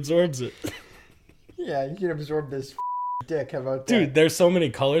 He absorbs it. Yeah, you can absorb this dick. How about that? Dude, there's so many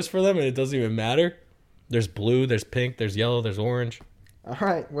colors for them, and it doesn't even matter. There's blue, there's pink, there's yellow, there's orange. All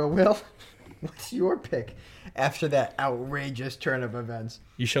right. Well, Will, what's your pick after that outrageous turn of events?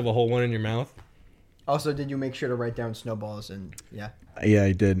 You shove a whole one in your mouth. Also, did you make sure to write down snowballs? And yeah, Yeah,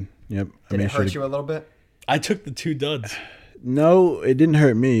 I did. Yep. I did made it sure hurt to- you a little bit? I took the two duds. No, it didn't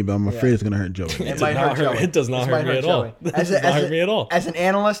hurt me, but I'm afraid Yeah. it's gonna hurt Joey. It does might not hurt hurt- Joey. it does not This hurt might me at all. Joey. It does not hurt me at all. As an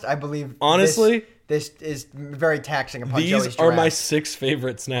analyst, I believe Honestly, this is very taxing upon These Joey's are my draft. 6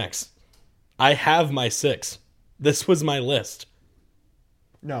 favorite snacks. I have my 6. This was my list.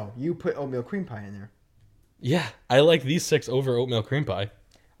 No, you put oatmeal cream pie in there. Yeah, I like these 6 over oatmeal cream pie.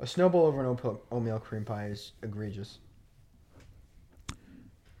 A snowball over an oatmeal cream pie is egregious.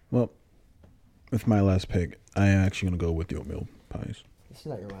 Well, with my last pick, I actually gonna go with the oatmeal pies. This is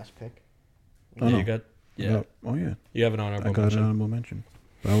not your last pick. Oh, Yeah, no. you got Oh yeah. you have an I honorable got an mention. honorable mention.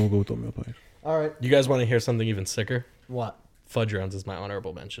 But I will go with oatmeal pies. All right. You guys want to hear something even sicker? What? Fudge rounds is my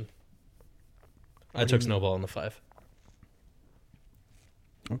honorable mention. I What do took you mean? Snowball in the 5.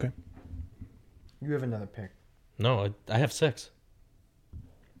 Okay. You have another pick. No, I have 6.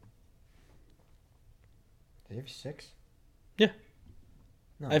 Do you have 6? Yeah.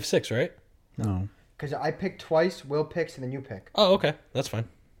 No. I have 6, right? No. Because I picked twice, Will picks, and then you pick. Oh, okay. That's fine.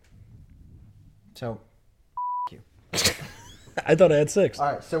 So, I thought I had 6.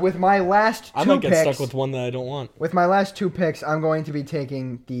 all right. So with my last 2 I might get picks, stuck with one that I don't want. with my last 2 picks, I'm going to be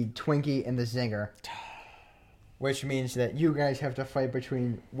taking the Twinkie and the Zinger. Which means that you guys have to fight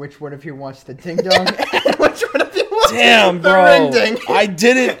between which one of you wants the ding dong and which one of you wants Damn, the bro. ring ding. I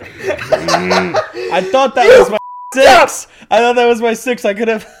didn't. I thought that was my 6. I thought that was my 6. I could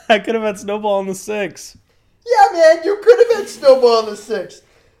have had Snowball on the 6. Yeah, man, you could have had Snowball on the 6.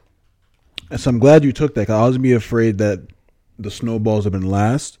 So I'm glad you took that. 'Cause I was be afraid that the snowballs have been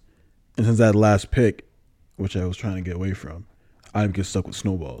last, and since that last pick, which I was trying to get away from, I'd get stuck with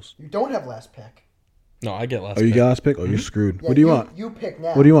snowballs. You don't have last pick. No, I get last. Oh, you pick. got last pick? Oh, you're screwed. Yeah, What do you want? You pick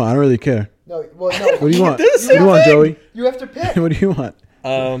now. What do you want? I don't really care. No, well, no. What do you want? did the What do same you want, thing. Joey? You have to pick. What do you want?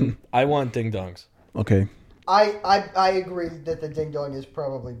 I want ding dongs. Okay. I agree that the ding dong is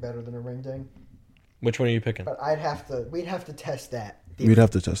probably better than a ring ding, Which one are you picking? but we'd have to test that. We'd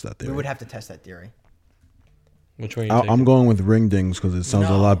have to test that theory. We would have to test that theory. Which one are you taking? I'm going with ring dings because it sounds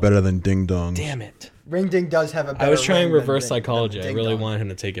a No. lot better than ding dongs. Damn it. Ring ding does have a better I was trying ring than reverse ding- psychology. than I ding really dong. wanted him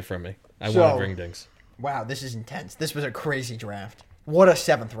to take it from me. I So- wanted ring dings. Wow, this is intense. This was a crazy draft. What a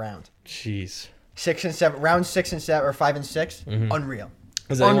 7th round. Jeez. 6 and 7, round 6 and 7 or 5 and 6. Unreal.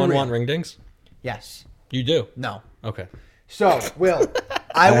 Does anyone Unreal. want ring dings? Yes. You do. No. Okay. So, Will,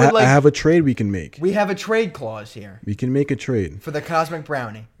 I would like. I have a trade we can make. We have a trade clause here We can make a trade. for the Cosmic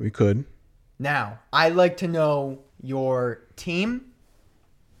Brownie. We could. Now, I'd like to know your team,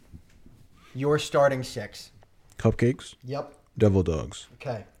 your starting 6. Cupcakes, Yep. devil dogs,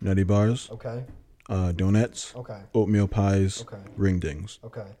 Okay. nutty bars, Okay. donuts, Okay. oatmeal pies, Okay. ring dings.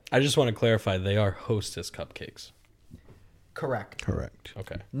 Okay. I just want to clarify they are Hostess cupcakes. Correct. Correct.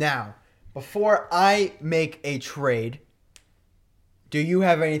 Okay. Now, before I make a trade, do you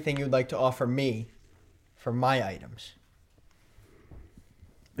have anything you'd like to offer me for my items?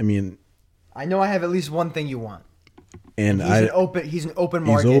 I mean, I know I have at least one thing you want. and He's an open He's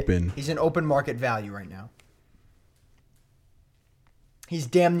market. open. He's an open market value right now. He's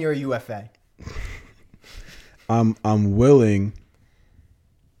damn near a UFA. I'm willing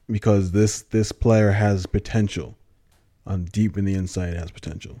because this player has potential. Deep in the inside, it has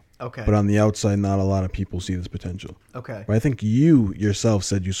potential. Okay. But on the outside, not a lot of people see this potential. Okay. But I think you yourself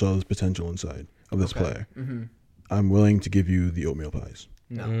said you saw this potential inside of this player. Mm-hmm. I'm willing to give you the oatmeal pies.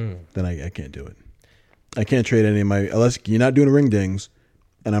 No. Then I can't do it. I can't trade any of my unless you're not doing ring dings,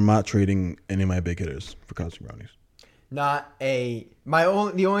 and I'm not trading any of my big hitters for cosmic brownies.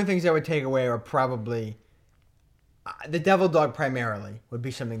 The only things I would take away are probably the devil dog primarily would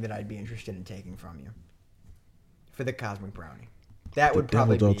be something that I'd be interested in taking from you for the cosmic brownie. That The would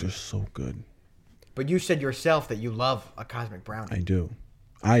probably devil dogs be. are so good. But you said yourself that you love a cosmic brownie. I do.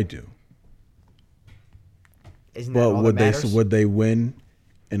 Isn't that Well, all would that matters? would they win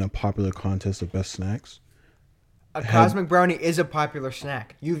in a popular contest of best snacks? A cosmic brownie is a popular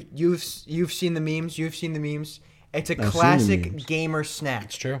snack. You've seen the memes. You've seen the memes. It's a seen the classic memes. gamer snack.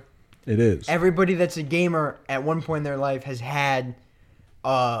 It's true. It is. Everybody that's a gamer at one point in their life has had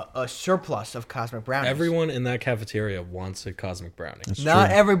a surplus of cosmic brownies. Everyone in that cafeteria wants a cosmic brownie. That's Not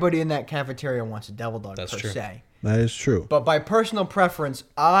true. everybody in that cafeteria wants a devil dog That's per true. se. That is true. But by personal preference,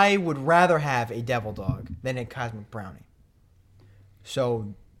 I would rather have a devil dog than a cosmic brownie.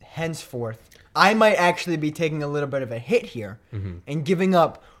 So henceforth, I might actually be taking a little bit of a hit here and giving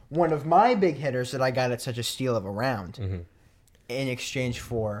up one of my big hitters that I got at such a steal of a round in exchange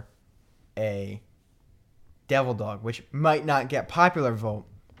for a devil dog, which might not get popular vote,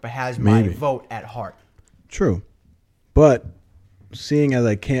 but has my Maybe. vote at heart. True. But seeing as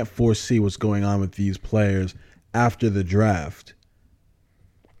I can't foresee what's going on with these players after the draft,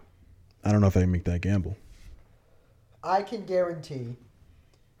 I don't know if I can make that gamble. I can guarantee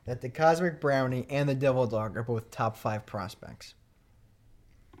that the Cosmic Brownie and the Devil Dog are both top 5 prospects.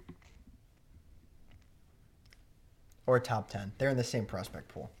 Or top 10. They're in the same prospect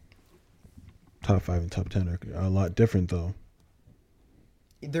pool. Top 5 and top 10 are a lot different, though.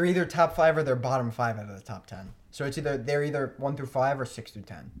 They're either top 5 or they're bottom 5 out of the top 10. So they're either 1 through 5 or 6 through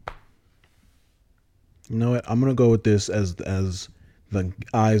 10. You know what? I'm going to go with this as the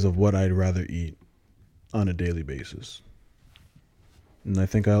eyes of what I'd rather eat on a daily basis. And I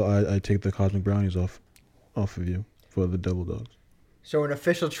think I take the cosmic brownies off of you for the devil dogs. So an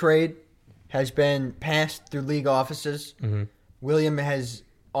official trade has been passed through league offices. William has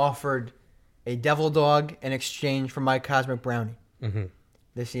offered a Devil Dog in exchange for my Cosmic Brownie.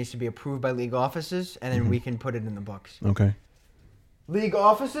 This needs to be approved by league offices, and then we can put it in the books. Okay. League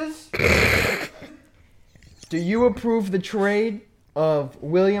offices, do you approve the trade of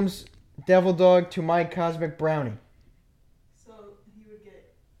Williams Devil Dog to my Cosmic Brownie? So he would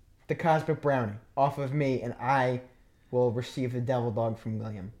get. The Cosmic Brownie off of me, and I will receive the Devil Dog from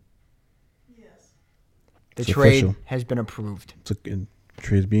William. Yes. The It's trade official. has been approved. It's a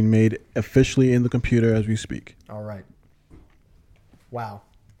trade's being made officially in the computer as we speak. All right. Wow.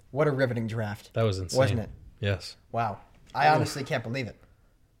 What a riveting draft. That was insane. Wasn't it? Yes. Wow. I honestly can't believe it.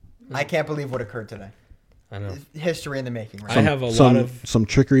 I can't believe what occurred today. I know. History in the making, right? I have a lot of... Some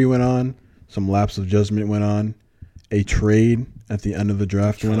trickery went on. Some lapse of judgment went on. A trade at the end of the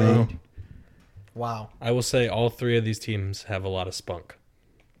draft went on. Wow. I will say all three of these teams have a lot of spunk.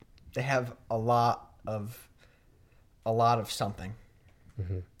 They have a lot of something.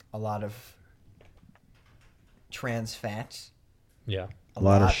 Mm-hmm. A lot of trans fats. Yeah. A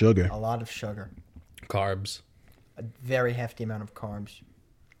lot of sugar. A lot of sugar. Carbs. A very hefty amount of carbs.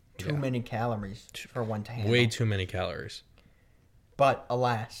 Too Yeah. many calories for one to handle. Way too many calories. But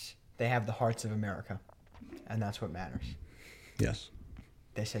alas, they have the hearts of America. And that's what matters. Yes.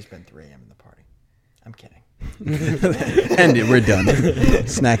 This has been 3 a.m. in the party. I'm kidding. End it. We're done.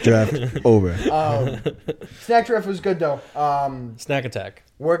 Snack draft over. Snack draft was good though. Snack attack.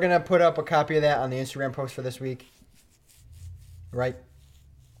 We're gonna put up a copy of that on the Instagram post for this week. Right?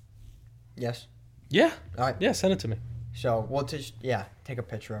 Yes. Yeah. All right. Yeah, send it to me. So we'll just take a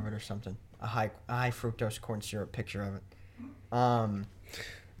picture of it or something. A high fructose corn syrup picture of it.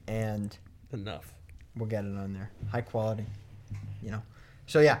 And Enough. we'll get it on there. High quality.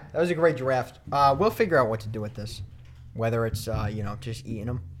 So yeah, that was a great draft. We'll figure out what to do with this. Whether it's just eating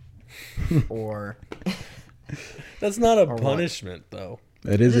them or That's not a Or what? punishment, though.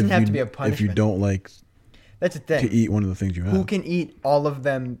 It is doesn't if have you, to be a if you punishment. don't like that's the thing. to eat one of the things you have. Who can eat all of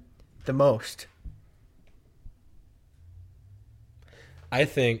them the most? I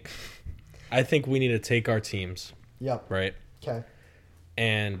think we need to take our teams, Yep. right? Okay.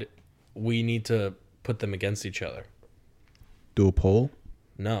 And we need to put them against each other. Do a poll?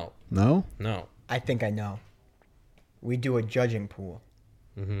 No. No? No. I think I know. We do a judging pool.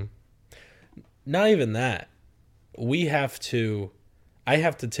 Not even that. I have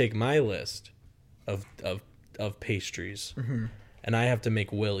to take my list of pastries and I have to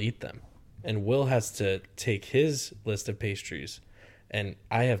make Will eat them. And Will has to take his list of pastries and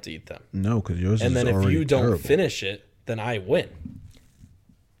I have to eat them. No, because yours And is then if already you don't terrible. finish it, then I win.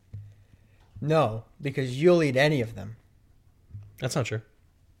 No, because you'll eat any of them. That's not true.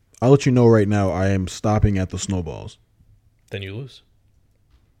 I'll let you know right now, I am stopping at the snowballs. Then you lose.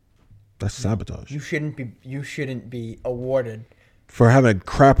 That's sabotage. You shouldn't be awarded. For having a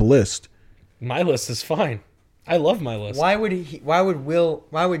crap list. My list is fine. I love my list. Why would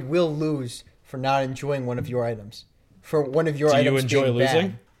Will lose for not enjoying one of your items? For one of your Do you items enjoy being losing?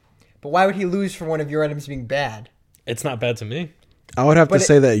 bad. But why would he lose for one of your items being bad? It's not bad to me. I would have to But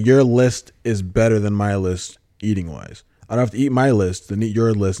say that your list is better than my list eating wise. I'd have to eat my list, then eat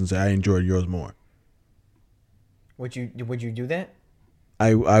your list, and say I enjoyed yours more. Would you do that?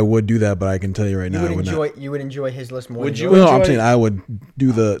 I would do that, but I can tell you right now, I would not. You would enjoy his list more. Would than you yours? No, I'm enjoy- saying I would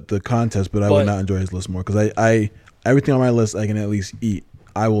do the contest, but I But- would not enjoy his list more because I everything on my list I can at least eat.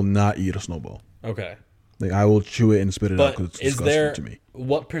 I will not eat a snowball. Okay. Like I will chew it and spit it out But because it's is disgusting there to me.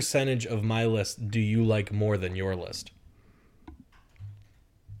 what percentage of my list do you like more than your list?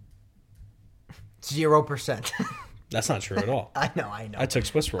 0%. That's not true at all. I know. I took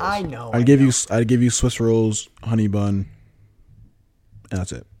Swiss rolls. I know. I'd give you Swiss rolls, honey bun, and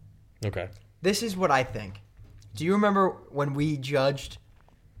that's it. Okay. This is what I think. Do you remember when we judged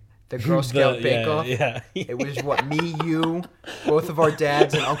the Girl Scout Bake Off? Yeah. It was what, me, you, both of our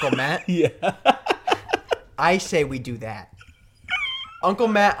dads, and Uncle Matt? Yeah. I say we do that. Uncle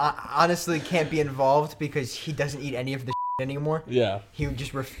Matt honestly can't be involved because he doesn't eat any of the anymore. Yeah. He would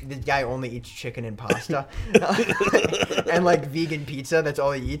just the guy only eats chicken and pasta and like vegan pizza. That's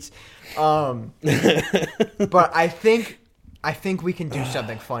all he eats. But I think we can do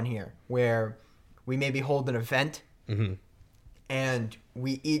something fun here where we maybe hold an event and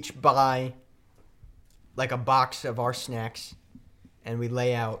we each buy like a box of our snacks and we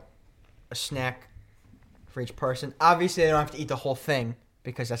lay out a snack for each person. Obviously, they don't have to eat the whole thing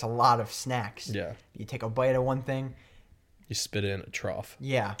because that's a lot of snacks. Yeah. You take a bite of one thing. You spit it in a trough.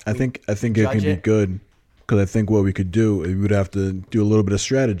 Yeah. I think it could judge be it. good because I think what we could do is we would have to do a little bit of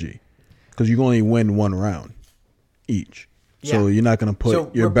strategy because you can only win one round each. So Yeah. you're not going to put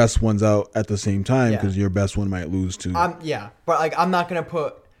So your we're- best ones out at the same time Yeah. because your best one might lose to. Yeah, but like I'm not gonna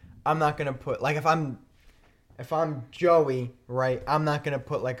put like if if I'm Joey, right, I'm not gonna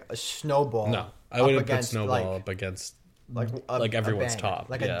put like a snowball. No, I up wouldn't put against, Snowball up against like everyone's a top.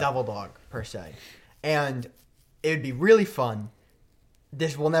 like yeah. a double dog per se, and it would be really fun.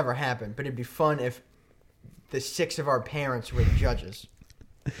 This will never happen, but it'd be fun if the 6 of our parents were the judges.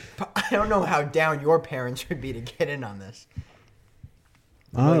 But I don't know how down your parents would be to get in on this.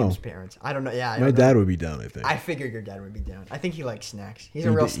 I don't William's know. parents. I don't know. Yeah, I My don't dad know. would be down, I think. I figured your dad would be down. I think he likes snacks. He's He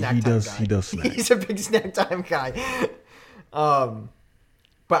a real d- snack he time does- guy. he does snack. He's a big snack time guy.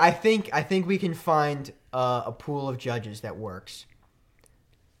 But I think we can find a pool of judges that works.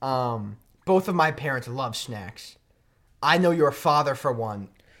 Both of my parents love snacks. I know your father, for one,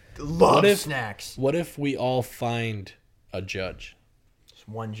 loves snacks. What if we all find a judge? Just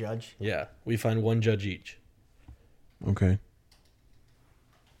one judge. Yeah, we find one judge each. Okay.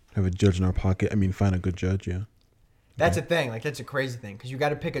 Have a judge in our pocket. I mean, find a good judge, yeah. That's a thing. Like, that's a crazy thing. Because you got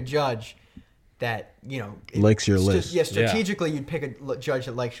to pick a judge that, Likes your list. Yeah, strategically, you'd pick a judge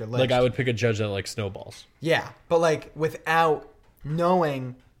that likes your list. Like I would pick a judge that likes snowballs. Yeah, but like without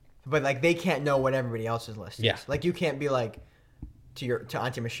knowing, but like they can't know what everybody else's list is. Yeah. Like you can't be like to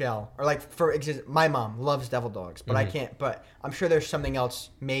Auntie Michelle, or like for example, my mom loves devil dogs, but I can't. But I'm sure there's something else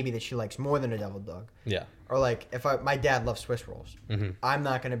maybe that she likes more than a devil dog. Yeah. Or like if my dad loves Swiss rolls, I'm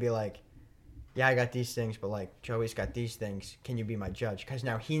not gonna be like, yeah, I got these things, but like Joey's got these things. Can you be my judge? Because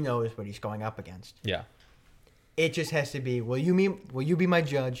now he knows what he's going up against. Yeah. It just has to be. Will you be my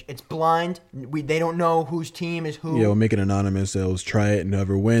judge? It's blind. They don't know whose team is who. Yeah, we'll make it anonymous. They'll try it, and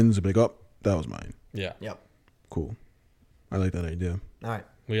whoever wins will be like, oh, that was mine. Yeah. Yep. Cool. I like that idea. All right.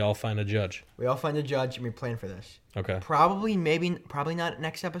 We all find a judge. We all find a judge and we plan for this. Okay. Probably not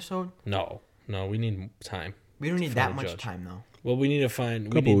next episode. No, we need time. We don't need For that the much judge. time though. Well, we need to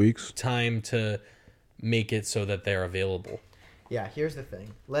find Couple weeks. time to make it so that they're available. Yeah. Here's the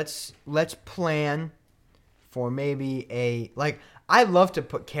thing. Let's plan for maybe I'd love to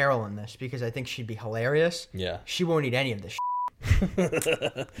put Carol in this because I think she'd be hilarious. Yeah. She won't eat any of this.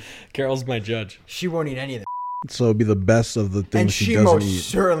 Carol's my judge. She won't eat any of this. So it'll be the best of the And things she she doesn't most eat.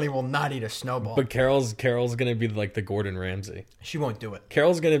 certainly will not eat a snowball. But Carol's gonna be like the Gordon Ramsay. She won't do it.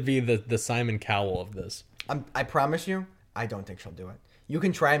 Carol's gonna be the Simon Cowell of this. I promise you, I don't think she'll do it. You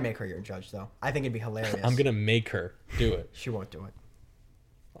can try and make her your judge, though. I think it'd be hilarious. I'm gonna make her do it. She won't do it.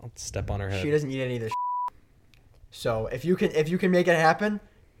 I'll step on her head. She doesn't eat any of this. So if you can make it happen,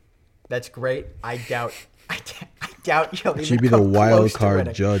 that's great. I doubt you'll even She'd be the come wild close to card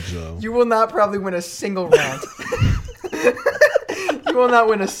winning. judge, though. You will not probably win a single round. You will not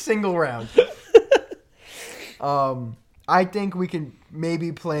win a single round. I think we can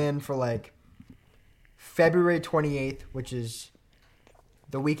maybe plan for like February 28th, which is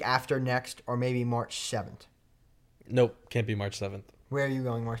the week after next, or maybe March 7th. Nope, can't be March 7th. Where are you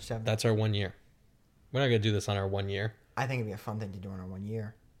going March 7th? That's our 1 year. We're not gonna do this on our 1 year. I think it'd be a fun thing to do in our 1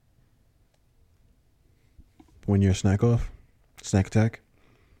 year. 1 year snack off? Snack attack?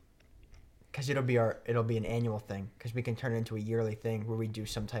 Because it'll be an annual thing. Because we can turn it into a yearly thing where we do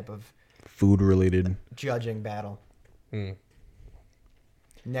some type of Food related. judging battle. Hmm.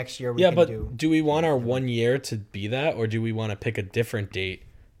 Next year we Yeah, can but do. do we want our 1 year to be that, or do we want to pick a different date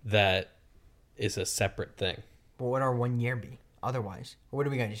that is a separate thing? What would our 1 year be? Otherwise, what are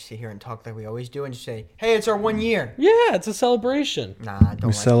we gonna just sit here and talk like we always do and just say, "Hey, it's our 1 year"? Yeah, it's a celebration. Nah, I don't We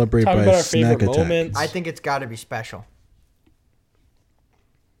like celebrate Talk by about our snack favorite attack. moments. I think it's got to be special.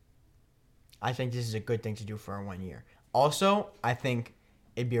 I think this is a good thing to do for our 1 year. Also, I think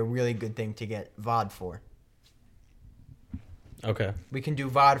it'd be a really good thing to get VOD for. Okay. We can do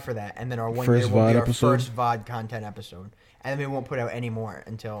VOD for that, and then our 1 First year will VOD be our episode? first VOD content episode. And then we won't put out any more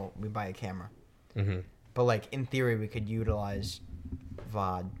until we buy a camera. Mm-hmm. But like in theory, we could utilize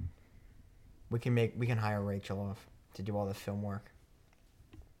VOD. We can hire Rachel off to do all the film work.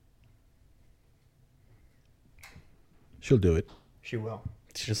 She'll do it. She will.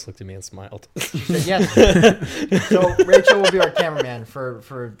 She just looked at me and smiled. She said yes. So Rachel will be our cameraman for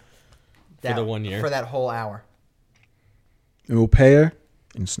that, the 1 year? for that whole hour. And we'll pay her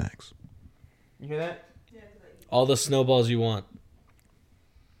in snacks. You hear that? Yeah, 'cause I eat. All the snowballs you want.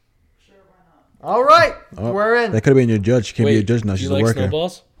 Sure, why not? All right, Oh, we're in. That could have been your judge. She can't be a Wait, judge now. do She's you a like worker.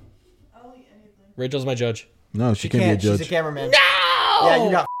 snowballs? I'll eat anything. Rachel's my judge. No, she can't be a She's a judge. cameraman. No! Yeah,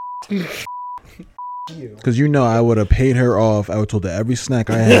 you got you. Because I would have paid her off. I would have told her every snack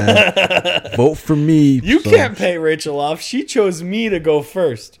I had. Vote for me. You So- can't pay Rachel off. She chose me to go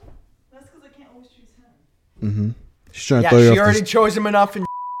first. That's because I can't always choose him. Mm-hmm. She's trying to Yeah, throw you she off already the... chose him enough in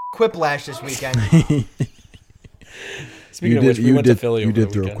Quiplash this weekend. Speaking of which, we went to Philly You over did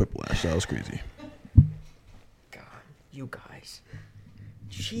the throw weekend. Quiplash. That was crazy. God, you guys,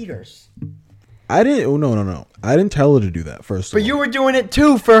 cheaters. I didn't. Oh, no. I didn't tell her to do that first. But you were doing it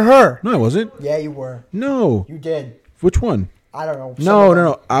too for her. No, I wasn't. Yeah, you were. No. You did. Which one? I don't know.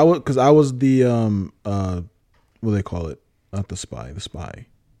 No. I was the what do they call it? Not the spy. The spy.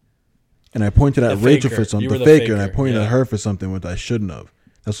 And I pointed at The Rachel faker. for something. You were The the faker, and I faker, pointed yeah. at her for something which I shouldn't have.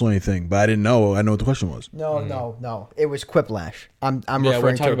 That's the only thing. But I didn't know. I know what the question was. No. It was Quiplash. I'm Yeah, we're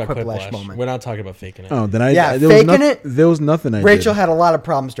referring to talking a about Quiplash Quiplash. moment. We're not talking about faking it. Oh, then Yeah, there was faking it? There was nothing I Rachel did. had a lot of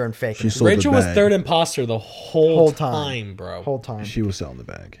problems during faking. She sold Rachel the was bag. third imposter the whole time, bro. Whole time. She was selling the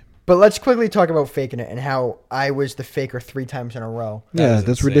bag. But let's quickly talk about faking it and how I was the faker 3 times in a row. That Yeah, was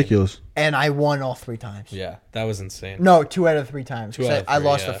that's insane. ridiculous. And I won all 3 times. Yeah, that was insane. No, 2 out of 3 times. 2 'Cause out of I 3,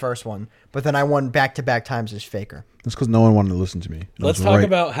 lost yeah. the first one. But then I won back-to-back times as faker. That's because no one wanted to listen to me. And I Let's was talk right.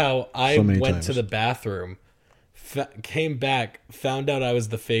 about how I so many went times. to the bathroom, came back, found out I was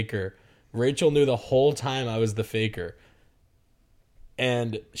the faker. Rachel knew the whole time I was the faker.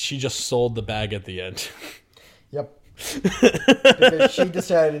 And she just sold the bag at the end. Yep. Because she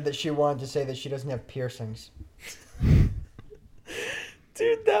decided that she wanted to say that she doesn't have piercings.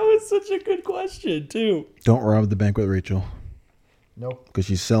 Dude, that was such a good question, too. Don't rob the bank with Rachel Nope. because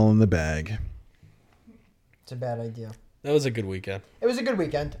she's selling the bag. It's a bad idea. That was a good weekend. It was a good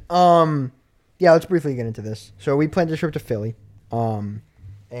weekend. Yeah, let's briefly get into this. So we planned a trip to Philly.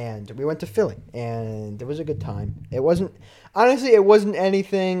 And we went to Philly, and it was a good time. It wasn't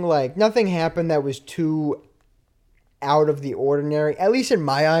anything like, nothing happened that was too out of the ordinary, at least in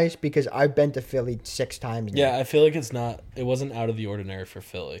my eyes, because I've been to Philly 6 times now. Yeah, I feel like it wasn't out of the ordinary for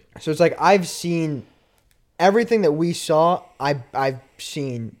Philly. So it's like I've seen everything that we saw, I've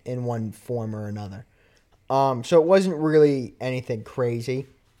seen in one form or another. So it wasn't really anything crazy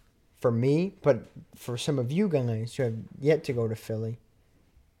for me, but for some of you guys who have yet to go to Philly,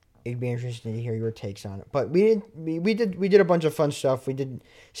 it'd be interesting to hear your takes on it. But we did a bunch of fun stuff.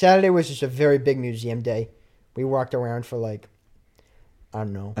 Saturday was just a very big museum day. We walked around for like, I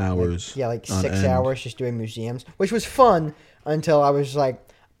don't know, Hours like on 6 end. hours just doing museums, which was fun until I was like,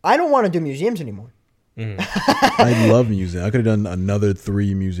 I don't want to do museums anymore. I love museums. I could have done another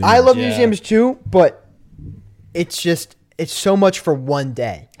 3 museums. I love Yeah. museums too, but it's so much for one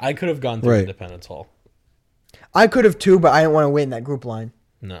day. I could have gone through Right. Independence Hall. I could have too, but I didn't want to wait in that group line.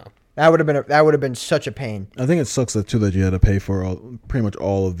 No. That would have been such a pain. I think it sucks that too that you had to pay for pretty much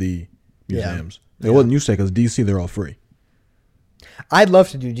all of the Yeah. museums. It wasn't used to because DC they're all free. I'd love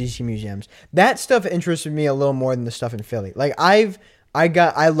to do DC museums. That stuff interested me a little more than the stuff in Philly. Like I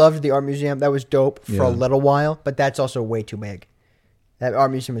loved the art museum. That was dope for Yeah. a little while, but that's also way too big. That art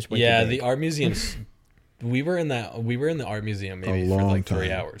museum is way Yeah, too big. the art museums. We were in the art museum maybe A for long like time.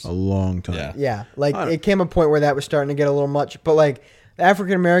 3 hours. A long time. Yeah. Yeah, like I don't- it came a point where that was starting to get a little much. But like the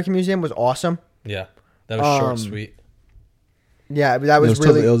African American Museum was awesome. Yeah. That was short, Um, sweet. Yeah, that It was was,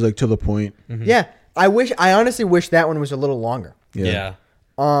 really. it was like to the point. Yeah, I honestly wish that one was a little longer. Yeah.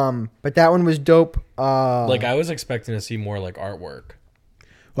 But that one was dope. Like I was expecting to see more like artwork.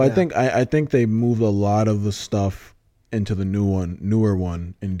 Well, Yeah. I think they moved a lot of the stuff into the newer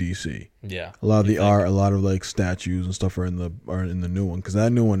one in DC. Yeah. A lot of the art, a lot of like statues and stuff are in the new one because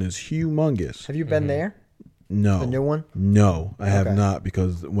that new one is humongous. Have you been there? No, The new one? No, I have Okay. not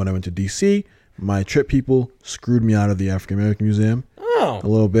because when I went to DC, my trip people screwed me out of the African American Museum a Oh.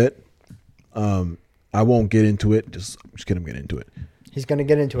 little bit. I won't get into it. Just kidding. Get into it. He's gonna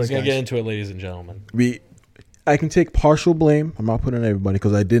get into He's it. gonna Guys. get into it, ladies and gentlemen. I can take partial blame. I'm not putting it on everybody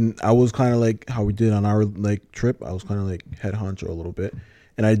because I was kind of like how we did on our like trip. I was kind of like head honcho a little bit,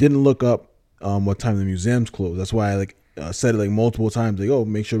 and I didn't look up what time the museums close. That's why I said it like multiple times. Like, oh,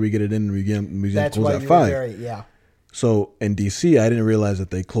 make sure we get it in. Museums That's close why at you 5. were very yeah. So in DC, I didn't realize that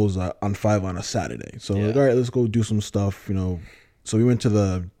they closed on 5 on a Saturday. So Yeah. like, all right, let's go do some stuff. So we went to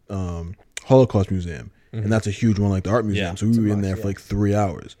the Holocaust Museum, and that's a huge one, like the art museum. Yeah, so we were in much, there yeah. for like 3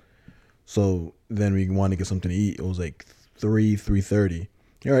 hours. So then we wanted to get something to eat. It was like 3:30.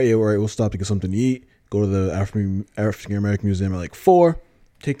 All right, we'll stop to get something to eat. Go to the African American Museum at like 4.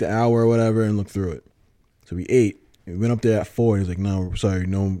 Take the hour or whatever and look through it. So we ate. We went up there at 4. And he's like, no, sorry,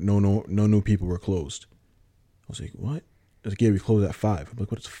 no new people were closed. I was like, what? I was like, yeah, we closed at 5. I'm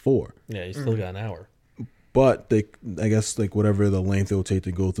like, what? It's 4. Yeah, you still got an hour. But I guess like whatever the length it will take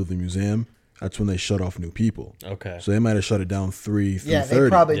to go through the museum, that's when they shut off new people. Okay. So they might have shut it down 3:30. Yeah, they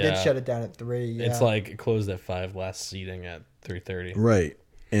probably did Yeah. shut it down at 3. Yeah. It's like it closed at 5, last seating at 3:30. Right.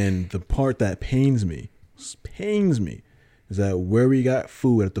 And the part that pains me, is that where we got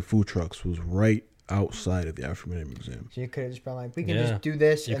food at the food trucks was right outside of the African American Museum. So you could have just been like, we can Yeah. just do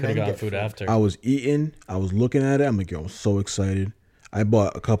this You and could then have get got food after. I was eating. I was looking at it. I'm like, yo, I'm so excited. I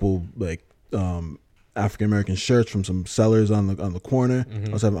bought a couple like African American shirts from some sellers on the corner. I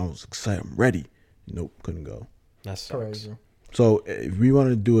was excited. I'm ready. Nope, couldn't go. That sucks. Crazy. So if we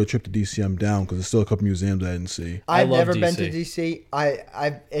wanted to do a trip to DC, I'm down because there's still a couple museums I didn't see. I I've love never been to DC.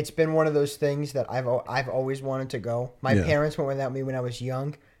 DC. It's been one of those things that I've always wanted to go. My Yeah. parents went without me when I was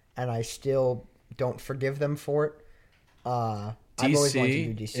young, and I still don't forgive them for it. I've always wanted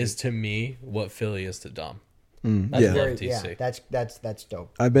to do DC DC. is to me what Philly is to Dom. Mm, I yeah, love DC. Yeah, that's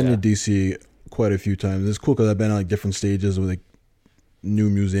dope. I've been Yeah. to DC quite a few times. It's cool because I've been at like different stages with like new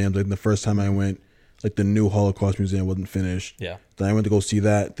museums. Like the first time I went, like the new Holocaust Museum wasn't finished. Yeah. Then I went to go see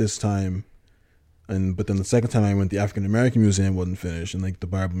that this time, but then the second time I went, the African American Museum wasn't finished, and like the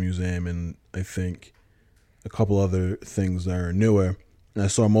Bible Museum, and I think a couple other things that are newer. And I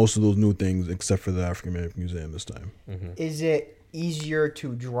saw most of those new things except for the African American Museum this time. Mm-hmm. Is it easier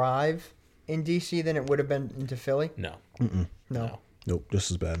to drive in DC than it would have been into Philly? No. No. Nope, just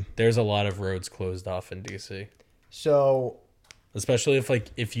as bad. There's a lot of roads closed off in DC. So Especially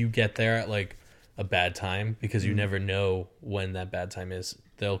if you get there at like a bad time, because you never know when that bad time is.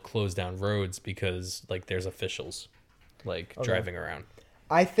 They'll close down roads because like there's officials like driving around.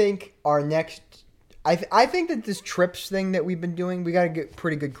 I think our next, I think that this trips thing that we've been doing, we got to get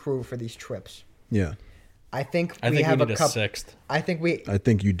pretty good crew for these trips. Yeah, I think I we think we have need a a couple. sixth. I think we. I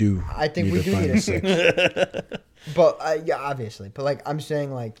think you do. I think we to do find need a six. But yeah, obviously. But like I'm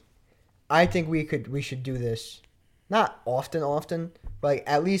saying, like I think we should do this, not often, but like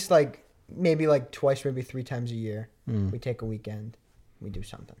at least like maybe like twice, maybe 3 times a year. We take a weekend, we do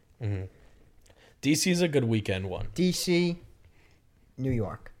something. DC is a good weekend one. DC, New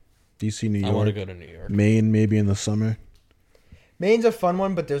York. DC, New I want to York, go to New York. Maine, maybe in the summer. Maine's a fun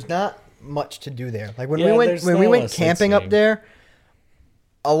one, but there's not much to do there. Like when Yeah, we went there's not a lot of camping up sightseeing. there,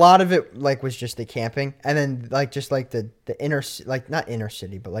 a lot of it like was just the camping, and then like just like the inner like not inner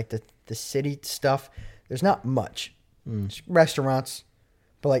city, but like the city stuff. There's not much Just restaurants,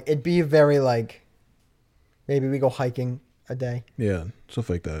 but like it'd be very like maybe we go hiking a day, Yeah, stuff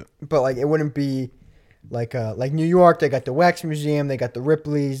like that. but like it wouldn't be like New York. They got the Wax Museum, they got the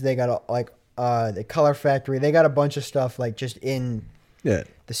Ripley's, they got the Color Factory, they got a bunch of stuff like just in Yeah,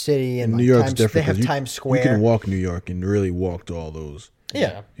 the city, and and like, New York's Times, different. they have 'cause Times You Square. can walk New York and really walk to all those.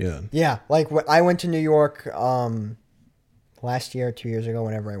 Yeah. Yeah, Yeah, like I went to New York last year, 2 years ago,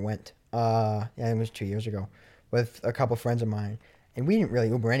 whenever I went. Yeah, it was 2 years ago with a couple friends of mine, and we didn't really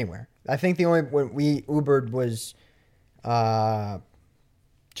Uber anywhere. I think the only when we Ubered was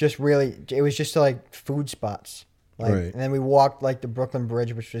just really it was just to, like food spots. Like, Right. And then we walked like the Brooklyn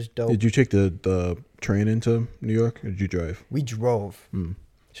Bridge, which was dope. Did you take the train into New York, or did you drive? We drove.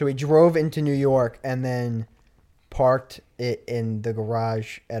 So we drove into New York and then parked it in the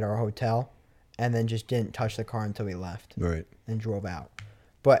garage at our hotel, and then just didn't touch the car until we left Right. and drove out.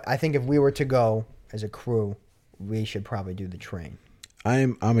 But I think if we were to go as a crew, we should probably do the train.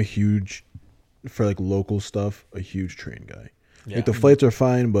 I'm a huge, for like local stuff, a huge train guy. Yeah. Like the flights are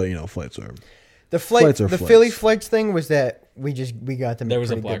fine, but flights are The Flights are flights. Philly flights thing was that we got them. There at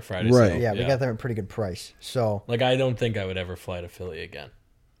was a pretty Black good, Friday Right. sale. Yeah, we got them at a pretty good price. So Like I don't think I would ever fly to Philly again,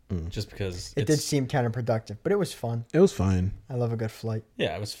 just because it did seem counterproductive, but it was fun. It was fine. I love a good flight.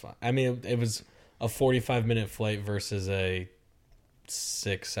 Yeah, it was fun. I mean, it was a 45-minute flight versus a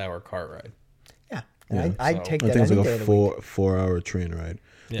 6-hour car ride. Yeah, Yeah. and I'd So- take I that think it's any like day a of the week. 4 hour train ride.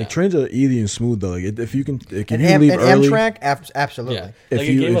 Yeah. Like trains are easy and smooth though. Like if you can, like, if And you leave early, Amtrak, absolutely. Yeah, If like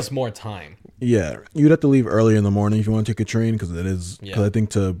you- it gave if- us more time. yeah, you'd have to leave early in the morning if you want to take a train because it is. Yeah. Because I think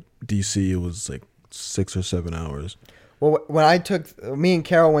to DC it was like 6 or 7 hours. Well, when me and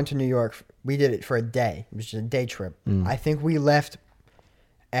Carol went to New York, we did it for a day. It was just a day trip. I think we left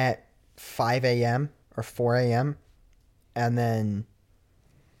at 5 a.m. or 4 a.m. and then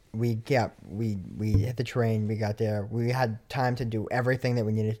we hit the train. We got there. We had time to do everything that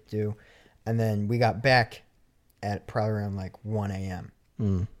we needed to do, and then we got back at probably around like 1 a.m.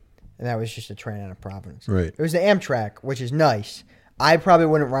 And that was just a train out of Providence. Right. It was the Amtrak, which is nice. I probably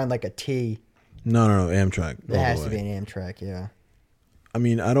wouldn't ride like a T. No, Amtrak. It all has the to be way. an Amtrak, yeah. I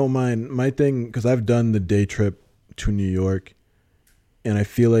mean, I don't mind my thing because I've done the day trip to New York, and I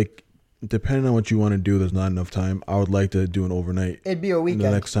feel like depending on what you want to do, there's not enough time. I would like to do an overnight. It'd be a The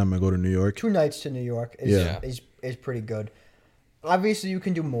weekend. next time I go to New York. 2 nights to New York is, Yeah. is pretty good. Obviously, you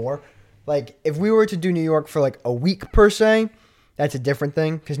can do more. Like, if we were to do New York for like a week per se, that's a different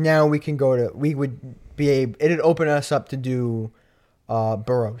thing. Because now we can we would be able, it'd open us up to do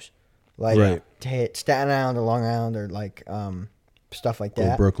boroughs. Like, Right. to hit Staten Island or Long Island or like stuff like Go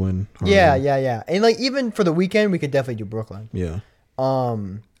that. Brooklyn. Yeah, Harlem. yeah. And like, even for the weekend, we could definitely do Brooklyn. Yeah.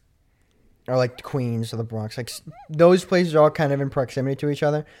 Or like Queens or the Bronx. Like, those places are all kind of in proximity to each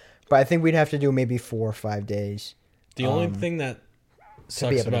other. But I think we'd have to do maybe 4 or 5 days. The only thing that be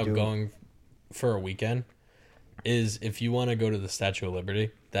sucks able to about do it. going for a weekend is if you want to go to the Statue of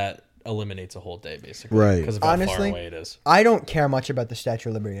Liberty, that eliminates a whole day basically. Right. Because of how far Honestly, away it is. I don't care much about the Statue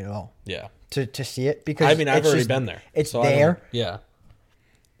of Liberty at all Yeah. to see it because I mean, I've it's already just- been there. It's so I don't- there. Yeah.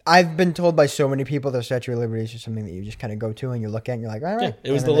 I've been told by so many people the Statue of Liberty is just something that you just kind of go to and you look at and you're like, all right.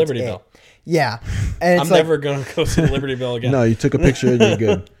 Yeah, it was and the then that's Liberty it. Bell. Yeah, and it's I'm like, never going to go to the Liberty Bell again. No, you took a picture and you're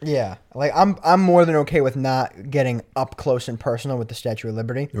good. yeah, like I'm more than okay with not getting up close and personal with the Statue of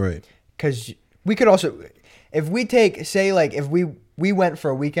Liberty Right. because we could also, if we take say like if we went for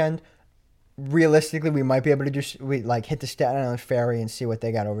a weekend. Realistically, we might be able to hit the Staten Island ferry and see what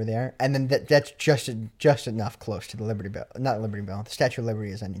they got over there, and then that's just enough close to the Liberty Bell, not Liberty Bell, the Statue of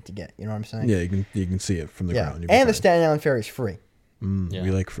Liberty as I need to get. You know what I'm saying? Yeah, you can see it from the Yeah, ground. You'll be and the fine. Staten Island ferry is free. Yeah. We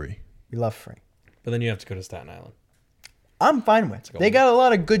like free. We love free. But then you have to go to Staten Island. I'm fine with. go They on. got a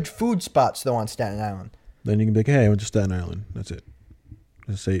lot of good food spots though on Staten Island. Then you can be like, hey, I went to Staten Island. That's it.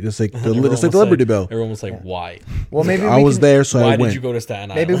 Just like Everyone the will Liberty say- Bell. Everyone was like, why? Well, maybe I we was can, there, so Why I did went. you go to Staten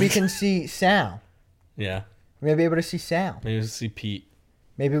Island? Maybe we can see Sal. Yeah. We may be able to see Sal. Maybe we see Pete.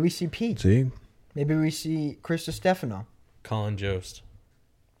 Maybe we see Pete. See, Maybe we see Chris Stefano. Colin Jost.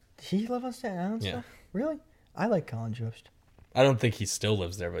 Does he live on Staten Island? Yeah. Still? Really? I like Colin Jost. I don't think he still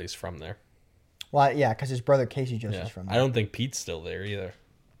lives there, but he's from there. Well, yeah, because his brother Casey Jost Yeah. is from I there. don't think Pete's still there either.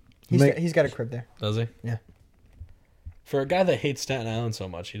 He's got a crib there. Does he? Yeah. For a guy that hates Staten Island so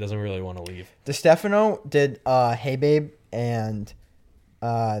much, he doesn't really want to leave. DeStefano did Hey Babe, and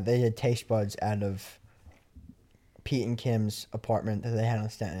they did Taste Buds out of Pete and Kim's apartment that they had on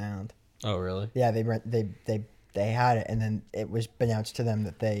Staten Island. Oh, really? Yeah, they had it, and then it was announced to them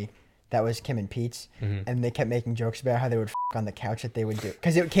that that was Kim and Pete's, and they kept making jokes about how they would on the couch that they would do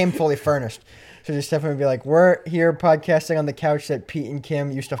because it came fully furnished. So DeStefano would be like, "We're here podcasting on the couch that Pete and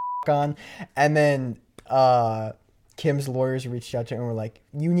Kim used to on," and then Kim's lawyers reached out to him and were like,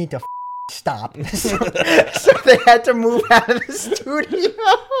 "You need to stop." So they had to move out of the studio.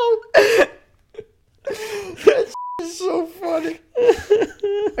 That's so funny.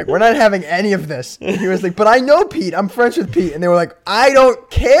 Like, we're not having any of this. And he was like, "But I know Pete. I'm friends with Pete." And they were like, "I don't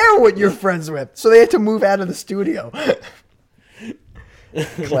care what you're friends with." So they had to move out of the studio.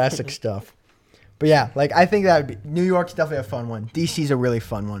 Classic stuff. But yeah, like I think that would be New York's definitely a fun one. DC's a really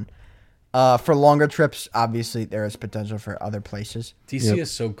fun one. For longer trips, obviously there is potential for other places. DC Yep.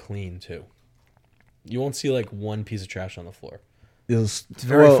 is so clean, too. You won't see, like, one piece of trash on the floor. it's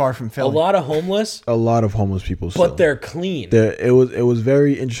Very far from A Philly. lot of homeless, A lot of homeless people. Still. but they're clean. It was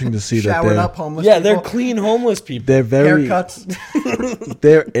very interesting to see that Showered up homeless Yeah, people. they're clean homeless people. they're very Haircuts.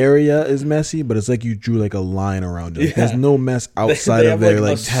 their area is messy, but it's like you drew like a line around it. Yeah. There's no mess outside they of have, their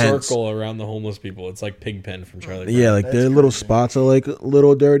like, like a tents. circle around the homeless people. It's like Pigpen from Charlie Brown. Yeah, like That's their little crazy. spots are like a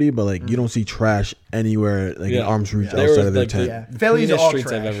little dirty, but like you don't see trash anywhere like in arm's reach They outside were, of their like, tent. Yeah. the Philly's cleanest all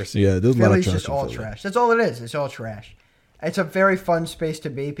streets I've trash. ever seen. Yeah, there's a lot of Philly's trash. just in all Philly. trash. That's all it is. It's all trash. It's a very fun space to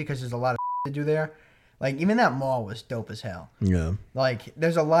be because there's a lot of to do there. Like, even that mall was dope as hell. Yeah, Like,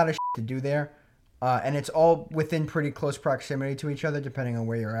 there's a lot of to do there. And it's all within pretty close proximity to each other, depending on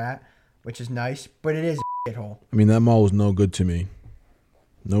where you're at, which is nice. But it is a shithole. I mean that mall was no good to me.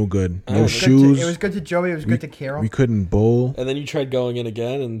 No good. Oh, No it It was good to- shoes. it was good to Joey. It was good to Carol. We couldn't bowl. And then you tried going in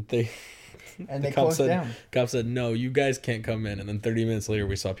again, and And the they cop closed said, down. Cop said, no, you guys can't come in. And then 30 minutes later,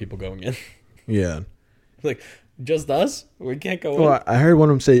 we saw people going in. Yeah. Like, just us? We can't go in. Well, I heard one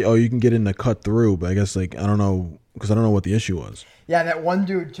of them say, "Oh, you can get in to cut through," but I guess like I don't know because I don't know what the issue was. Yeah, that one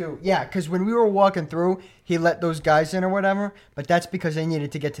dude too. Yeah, because when we were walking through, he let those guys in or whatever. But that's because they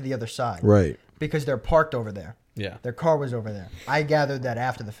needed to get to the other side. Right. Because they're parked over there. Yeah. Their car was over there. I gathered that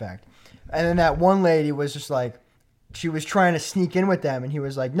after the fact. And then that one lady was just like, she was trying to sneak in with them, and he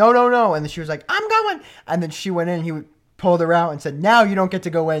was like, no, no, no. And then she was like, I'm going. And then she went in, and he pulled her out and said, now you don't get to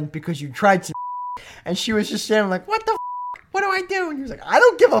go in because you tried some. And she was just standing like, what the? What do I do? And he was like, I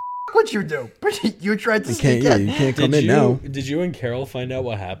don't give a what you do, but you tried to You sneak can't. Yeah, in. you can't come Did in you, now. Did you and Carol find out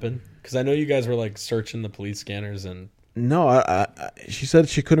what happened? Because I know you guys were like searching the police scanners and. No, she said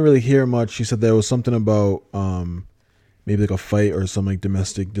she couldn't really hear much. She said there was something about maybe like a fight or some like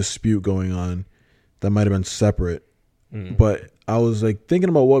domestic dispute going on that might have been separate. But I was like thinking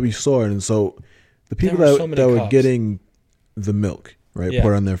about what we saw, and so the people There were that so many that were cops. getting the milk, right, Yeah.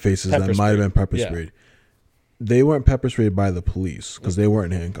 put on their faces Pepper that might have sprayed. been pepper Yeah. sprayed. They weren't pepper sprayed by the police because they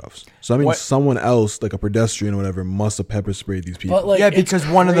weren't in handcuffs. So I mean, What- someone else, like a pedestrian or whatever, must have pepper sprayed these people. But like, Yeah, it's because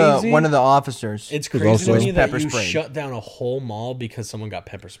one of crazy- the officers. It's was crazy also to me that pepper you sprayed. shut down a whole mall because someone got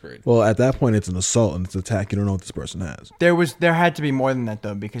pepper sprayed. Well, at that point, it's an assault and it's an attack. You don't know what this person has. There had to be more than that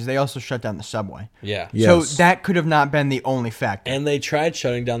though, because they also shut down the subway. Yeah. Yes. So that could have not been the only factor. And they tried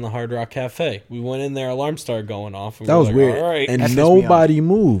shutting down the Hard Rock Cafe. We went in there, alarm started going off. And That we was were like, weird. All right. And That pissed me off. nobody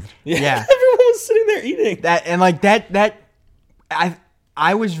moved. Yeah. Everyone was sitting there eating. That and like that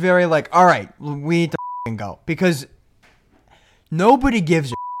I was very like, all right, we need to f***ing go because nobody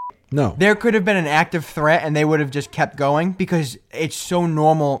gives a No. There could have been an active threat and they would have just kept going because it's so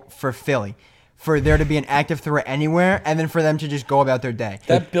normal for Philly for there to be an active threat anywhere and then for them to just go about their day.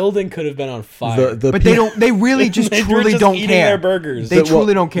 That building could have been on fire. But they don't. They really just They were truly just don't eating care. their burgers. They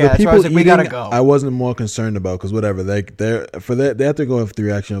truly don't care. That's why I was like, we gotta go. I wasn't more concerned about because whatever they have to go with the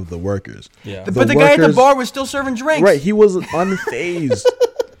reaction of the workers. Yeah. But the guy at the bar was still serving drinks. Right, he was unfazed.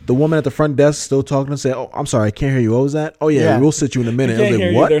 The woman at the front desk still talking and saying, "Oh, I'm sorry, I can't hear you. What was that? Oh yeah, Yeah. we'll sit you in a minute." I I can't was hear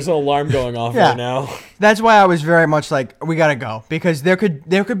like, you. "What?" There's an alarm going off Yeah. right now. That's why I was very much like, we gotta go because there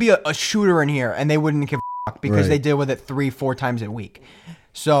could be a shooter in here and they wouldn't give a fuck because Right. they deal with it 3-4 times a week.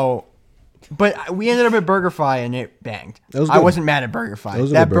 So, but we ended up at BurgerFi and it banged. That was I good. wasn't mad at BurgerFi. That was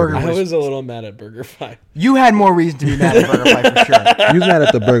a That good burger burger. I was. was a little mad at BurgerFi. You had more reason to be mad at BurgerFi for sure. You was mad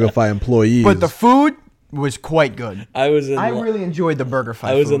at the BurgerFi employees, But the food was quite good. I was in. I really enjoyed the BurgerFi.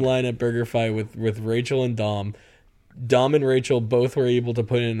 I was food. in line at BurgerFi with Rachel and Dom. Dom and Rachel both were able to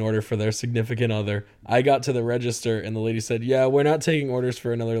put in an order for their significant other. I got to the register and the lady said, "Yeah, we're not taking orders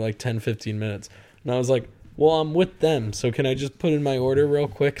for another like 10-15 minutes." And I was like, "Well, I'm with them, so can I just put in my order real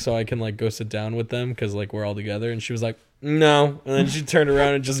quick so I can like go sit down with them because like we're all together?" And she was like, "No." And then she turned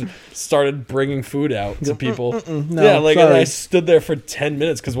around and just started bringing food out to people. no, yeah, like and sorry. I stood there for 10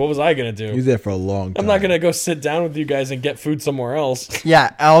 minutes because what was I gonna do? he was there for a long time. I'm not gonna go sit down with you guys and get food somewhere else.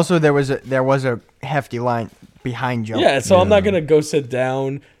 Yeah. Also, there was a hefty line behind Joe. Yeah, so I'm not Yeah. gonna go sit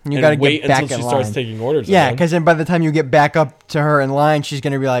down You and gotta get wait back until she in starts line. taking orders. Yeah, again. because then by the time you get back up to her in line, she's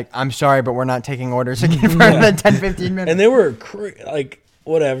going to be like, I'm sorry, but we're not taking orders again for another 10, 15 minutes. and they were like,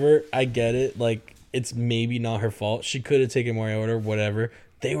 whatever. I get it. Like, it's maybe not her fault. She could have taken more order. Whatever.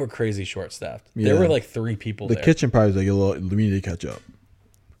 They were crazy short staffed. There Yeah. were like 3 people The there. kitchen probably was like, "Yo, we need to catch up."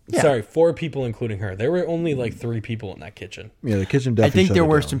 Yeah. Sorry, 4 people including her. There were only like 3 people in that kitchen. Yeah, the kitchen I definitely. think shut there it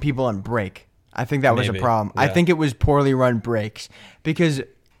were down. some people on break. I think that was a Maybe, problem. I yeah. think it was poorly run breaks because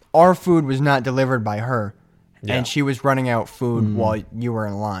our food was not delivered by her, Yeah. and she was running out food while you were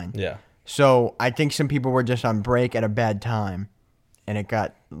in line. Yeah. So I think some people were just on break at a bad time, and it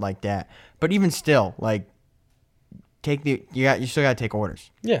got like that. But even still, like, you still gotta take orders.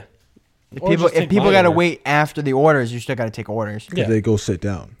 Yeah. If Or people just take my gotta order. wait after the orders, you still gotta take orders. Yeah. They go sit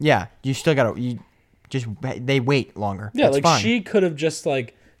down. Yeah, you still gotta they wait longer. Yeah, That's like fine. she could have just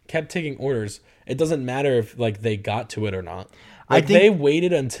like kept taking orders. It doesn't matter if like they got to it or not. I Like think- they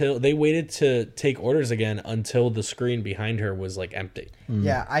waited to take orders again until the screen behind her was like empty.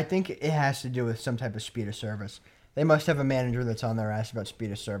 Yeah, I think it has to do with some type of speed of service. They must have a manager that's on their ass about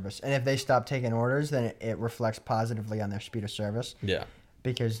speed of service, and if they stop taking orders, then it reflects positively on their speed of service Yeah.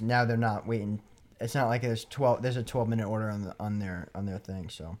 because now they're not waiting. It's not like there's a 12-minute order on their thing.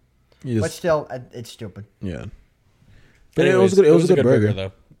 So, You but just, still, it's stupid. yeah. But it Anyways, was good. It was a good burger.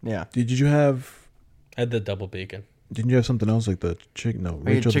 though. Yeah, Did you have? I had the double bacon. Didn't you have something else like the chicken? No, had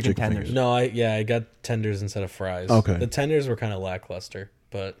Rachel, the chicken chicken tenders. fingers. No, I got tenders instead of fries. Okay. The tenders were kind of lackluster,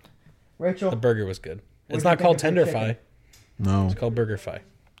 but Rachel, the burger was good. What'd It's you not think called of your tender chicken? fry. No. It's called burger fry.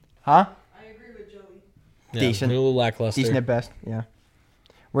 huh? I agree with Joey. Yeah, Decent. A little lackluster. Decent at best. Yeah.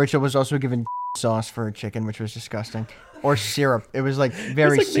 Rachel was also given sauce for her chicken, which was disgusting, or syrup. It was like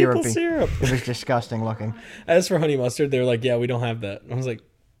very It's like maple syrupy. syrup. It was disgusting looking. As for honey mustard, they were like, "Yeah, we don't have that." I was like,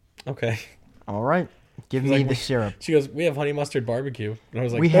 "Okay." All right, give She's me like, the syrup. She goes, "We have honey mustard barbecue," and I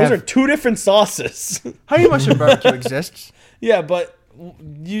was like, We "Those have- are 2 different sauces." Honey mustard barbecue exists. Yeah, but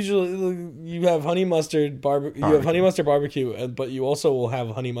usually you have honey mustard barbecue. You have honey mustard barbecue, but you also will have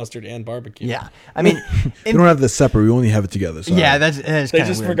honey mustard and barbecue. Yeah, I mean, We don't have this separate. We only have it together. Sorry. yeah, that's They kind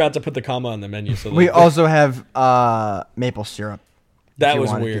just of weird. forgot to put the comma on the menu. So We also have maple syrup. if that you was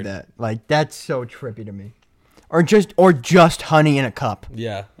wanna do weird. That. Like that's so trippy to me. Or just honey in a cup.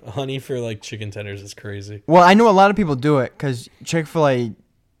 Yeah, honey for like chicken tenders is crazy. Well, I know a lot of people do it because Chick-fil-A,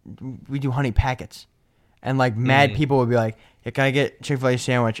 we do honey packets. And, like, mad people would be like, yeah, can I get Chick-fil-A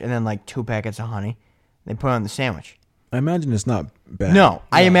sandwich and then, like, 2 packets of honey? They put it on the sandwich. I imagine it's not bad. No,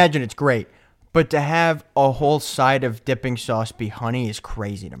 I imagine it's great. But to have a whole side of dipping sauce be honey is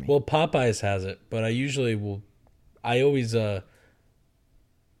crazy to me. Well, Popeyes has it, but I always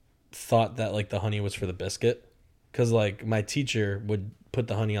thought that like the honey was for the biscuit, because like my teacher would put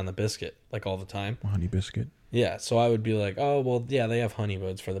the honey on the biscuit like all the time. Honey biscuit. Yeah, so I would be like, oh well, yeah, they have honey, but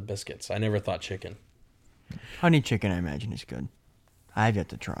it's for the biscuits. I never thought chicken. Honey chicken, I imagine, is good. I've yet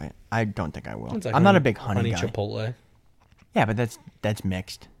to try it. I don't think I will. It's like I'm not a big honey guy. chipotle. Yeah, but that's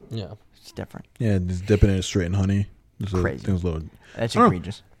mixed. Yeah, It's different. Yeah, just dipping it straight in honey. Just Crazy. Things loaded. That's I don't know.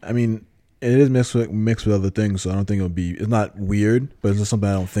 egregious. I mean, It is mixed with other things, so I don't think it would be. It's not weird, but it's just something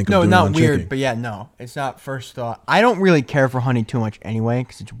I don't think. No, of doing not on weird, chicken. but yeah, no, it's not first thought. I don't really care for honey too much anyway,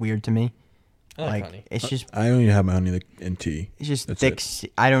 because it's weird to me. I like honey. It's just I only have my honey in tea. it's just That's thick.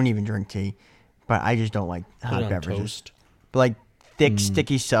 it. I don't even drink tea, but I just don't like Put hot it on beverages. toast. But like thick,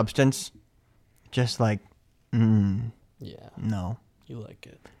 sticky substance, just like, Yeah, no, you like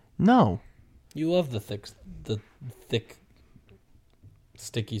it. no. You love the thick,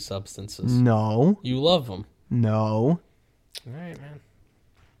 sticky substances. No, You love them. no. All right, man.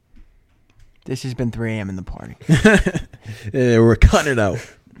 This has been 3 a.m. in the party. Yeah, we're cutting it out.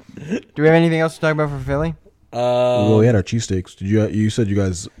 Do we have anything else to talk about for Philly? Well, we had our cheesesteaks. Did you? You said you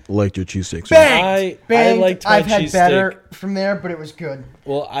guys liked your cheesesteaks. Bang! I liked my I've had cheesesteak. better from there, but it was good.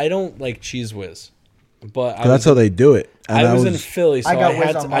 Well, I don't like Cheese Whiz, but That's how they do it. And I was in Philly, so I I, got Whiz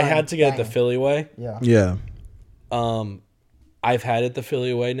had on to, mine. I had to get it the Bang. Philly way. Yeah. Yeah. I've had it the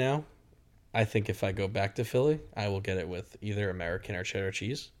Philly way now. I think if I go back to Philly, I will get it with either American or cheddar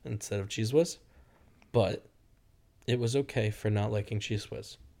cheese instead of Cheese Whiz. But it was okay for not liking Cheese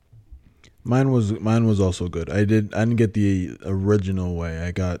Whiz. Mine was also good. I didn't get the original way.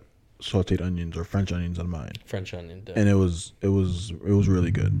 I got sautéed onions or French onions on mine, French onion dip. and it was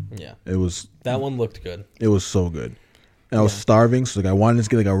really good. Yeah. That one looked good. It was so good. And I was starving, so like I wanted to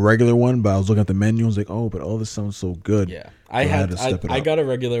get like a regular one, but I was looking at the menu. I was like, oh, but all this sounds so good. Yeah. So I had to step it I up. got a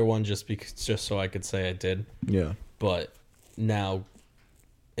regular one just so I could say I did. Yeah. But now,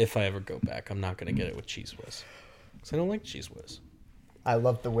 if I ever go back, I'm not going to get it with Cheese Whiz. Because I don't like Cheese Whiz. I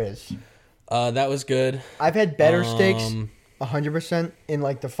love the Whiz. That was good. I've had better steaks, 100%. In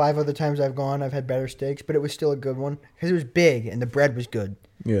like the 5 other times I've gone, I've had better steaks, but it was still a good one because it was big and the bread was good.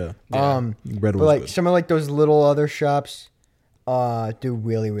 Yeah. Yeah. Bread But was like good. some of like those little other shops, do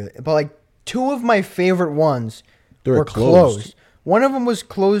really. But like 2 of my favorite ones They were closed. closed. One of them was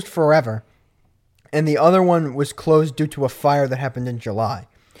closed forever, and the other one was closed due to a fire that happened in July.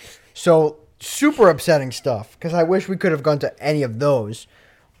 So super upsetting stuff because I wish we could have gone to any of those,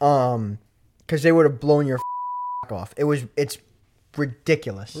 because they would have blown your off. It's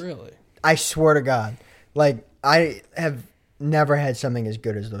ridiculous. Really? I swear to God, like I have never had something as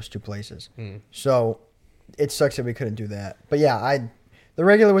good as those 2 places. So it sucks that we couldn't do that. But yeah, the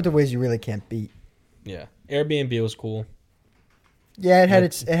regular with the Whiz you really can't beat. Yeah. Airbnb was cool. Yeah, it had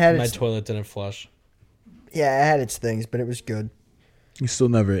My its toilet didn't flush. yeah, it had its things, but it was good. He still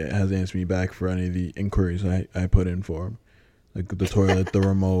never has answered me back for any of the inquiries I put in for him. Like the toilet, the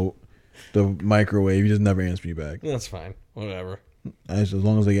remote, the microwave. He just never answered me back. That's fine. Whatever. As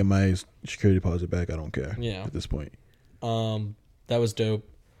long as I get my security deposit back, I don't care. Yeah. At this point. That was dope.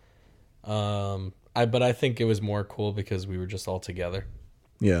 But I think it was more cool because we were just all together.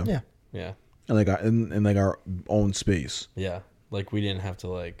 Yeah. Yeah. Yeah. And like in like our own space. Yeah. Like we didn't have to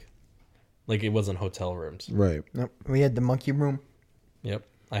like it wasn't hotel rooms. Right. Nope. We had the monkey room. Yep.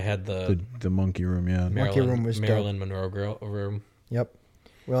 I had the The monkey room. Yeah. Monkey room was dope. Marilyn Monroe room. Yep.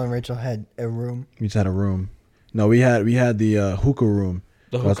 Will and Rachel had a room. We just had a room. No, we had the hookah room.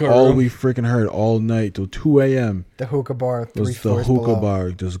 The That's hookah all room. we freaking heard all night till 2 a.m. The hookah bar, 3 was the floors hookah below.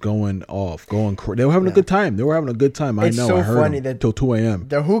 bar just going off, going crazy. They were having a Yeah. good time. It's I know. so I heard funny them that till 2 a.m.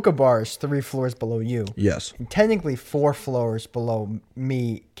 The hookah bar is 3 floors below you. Yes. And technically 4 floors below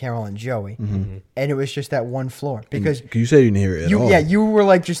me, Carol, and Joey. Mm-hmm. And it was just that one floor because you said you didn't hear it at all. you were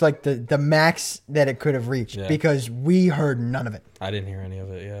like just like the max that it could have reached Yeah. because we heard none of it. I didn't hear any of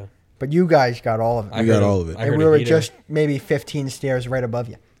it. Yeah. But you guys got all of it. We got all of it. I And heard we a were heater. just maybe 15 stairs right above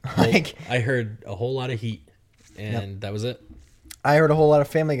you. Like I heard a whole lot of heat, and that was it. I heard a whole lot of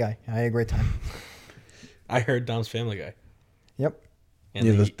Family Guy. I had a great time. I heard Dom's Family Guy. Yep. And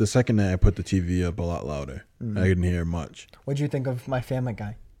Yeah, the the, heat. the second night I put the TV up a lot louder. Mm-hmm. I didn't hear much. What'd you think of my Family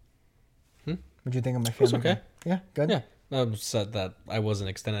Guy? What'd you think of my was Family okay. Guy? Yeah, good. Yeah. I'm upset that I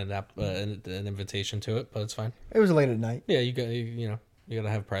wasn't extended an invitation to it, but it's fine. It was late at night. Yeah, you gotta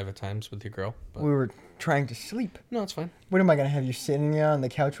have private times with your girl. But We were trying to sleep. no, it's fine. What am I gonna have you sitting there on the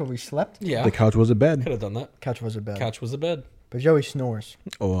couch while we slept? Yeah, The couch was a bed. could have done that. Couch was a bed. Couch was a bed. But Joey snores.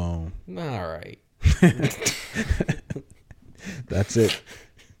 Oh, All right. that's it.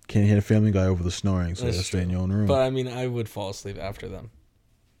 Can't hear the Family Guy over the snoring, so you That's gotta stay in true. your own room. But I mean, I would fall asleep after them.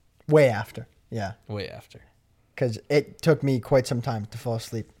 Way after. Yeah. Way after. Because it took me quite some time to fall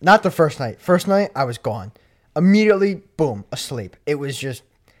asleep. Not the first night. First night, I was gone. Immediately, boom, asleep. It was just,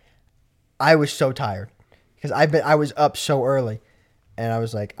 I was so tired. Because I was up so early. And I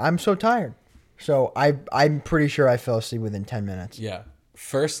was like, I'm so tired. So I'm pretty sure I fell asleep within 10 minutes. Yeah.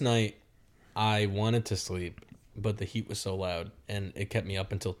 First night, I wanted to sleep, but the heat was so loud, and it kept me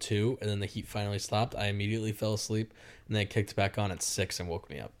up until 2, and then the heat finally stopped. I immediately fell asleep, and then it kicked back on at 6 and woke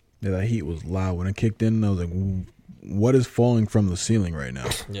me up. Yeah, that heat was loud when it kicked in. I was like, "What is falling from the ceiling right now?"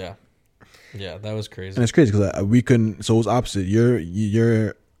 Yeah, that was crazy. And it's crazy because we couldn't. So it was opposite. Your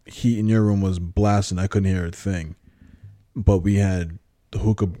heat in your room was blasting. I couldn't hear a thing, but we had the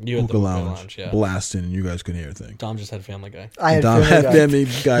hookah lounge yeah. blasting, and you guys couldn't hear a thing. Dom just had Family Guy. I had Dom had Family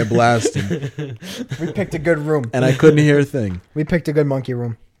Family Guy blasting, We picked a good room. and I couldn't hear a thing. We picked a good monkey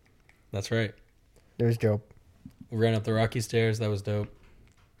room. That's right. It was dope. We ran up the rocky stairs. That was dope.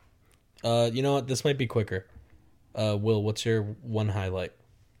 You know what? This might be quicker. Will, what's your one highlight?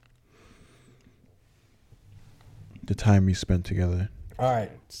 The time we spent together. All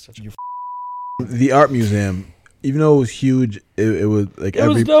right. The art museum, even though it was huge, it was like It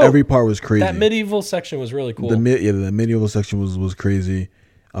was dope. every part was crazy. That medieval section was really cool. The medieval section was crazy.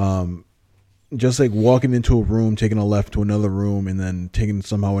 Just like walking into a room, taking a left to another room, and then taking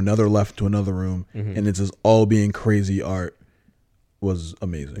somehow another left to another room, and it's just all being crazy art was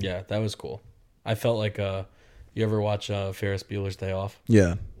amazing. Yeah, that was cool. I felt like you ever watch Ferris Bueller's Day Off?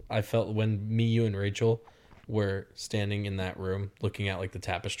 Yeah. I felt when me, you, and Rachel were standing in that room looking at like the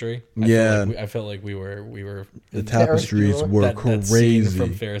tapestry. I felt like we were The tapestries were that scene crazy.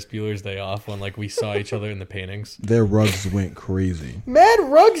 from Ferris Bueller's Day Off when like we saw each other in the paintings. Their rugs went crazy. Mad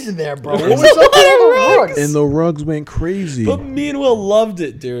rugs in there, bro. What was up with all the rugs? And the rugs went crazy. But me and Will loved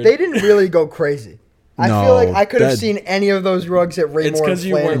it, dude. They didn't really go crazy. I No, feel like I could have that- seen any of those rugs at Raymore. It's 'cause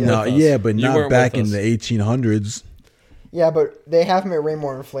you weren't Flanagan. with No, us. yeah, but You not weren't back with in us. the 1800s. Yeah, but they have them at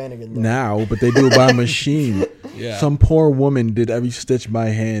Raymore and Flanagan. Though. Now, but they do it by a machine. Yeah. Some poor woman did every stitch by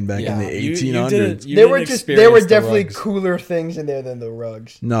hand back in the You 1800s. didn't There were experience the definitely rugs. cooler things in there than the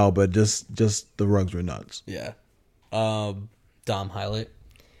rugs. No, but just the rugs were nuts. Yeah. Dom highlight.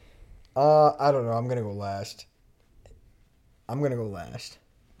 I don't know. I'm gonna go last.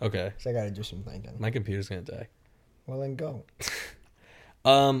 Okay. So I gotta do some thinking. My computer's gonna die. Well, then go.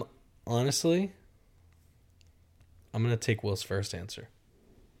 Honestly, I'm gonna take Will's first answer.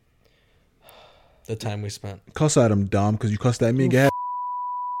 The time we spent. Cuss at him, Dom, because you cussed at me. Go ahead.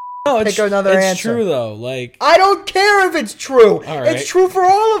 No, Pick another it's answer. true though. Like I don't care if it's true. All right. It's true for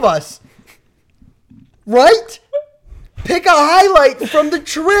all of us. Right? Pick a highlight from the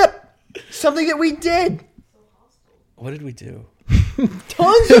trip. Something that we did. what did we do?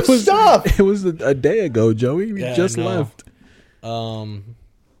 Tons of stuff. It was a day ago, Joey. We Yeah, just I know. left.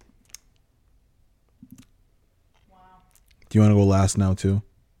 Do you want to go last now too?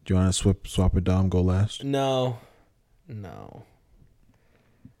 Do you want to swap with Dom? Go last. No.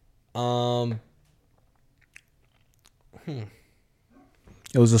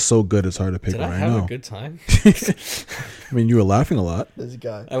 It was just so good. It's hard to pick Did one. I I have know. a good time? I mean, you were laughing a lot. This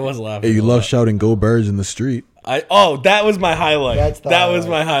guy. I was laughing. Hey, you a love lot. shouting "Go Birds" in the street. That was my highlight. That's the that was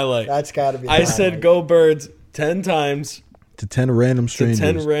highlight. my highlight. That's gotta be. I the said highlight. "Go Birds" 10 times To 10 random to strangers.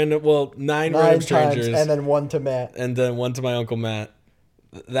 9 random nine random times, strangers, and then one to Matt. and then one to my Uncle Matt.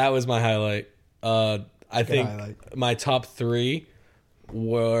 That was my highlight. I think highlight. my top 3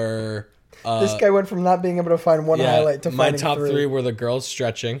 were. This guy went from not being able to find one highlight to my finding top 3 three. were the girls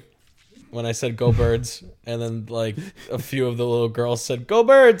stretching when I said "Go Birds," and then like a few of the little girls said "Go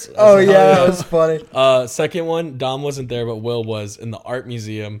Birds." I Oh said, yeah, "Hell that was funny. Second one, Dom wasn't there, but Will was in the art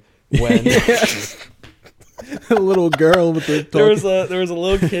museum when A little girl with the there was a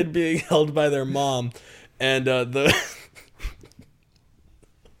little kid being held by their mom, and the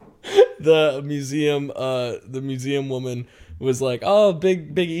museum woman was like, "Oh,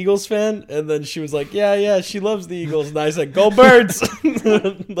 big Eagles fan," and then she was like, "Yeah, she loves the Eagles," and I said, "Go Birds!"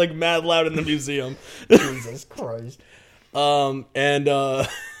 like mad loud in the museum. Jesus Christ. My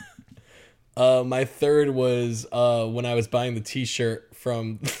third was when I was buying the T-shirt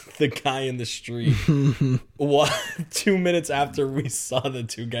from the guy in the street. 2 minutes after we saw the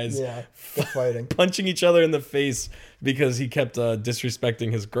two guys Yeah, the fighting. punching each other in the face because he kept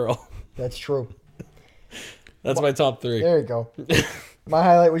disrespecting his girl. That's true. That's my top 3. There you go. My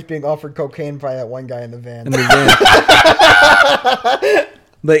highlight was being offered cocaine by that one guy in the van. in the van.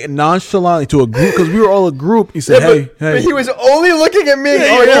 Like nonchalantly to a group, because we were all a group. He said, "Hey, But hey." he was only looking at me. He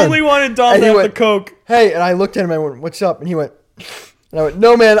only wanted Dom And to he have went- the coke. Hey, and I looked at him and I went, "What's up?" And he went, and I went,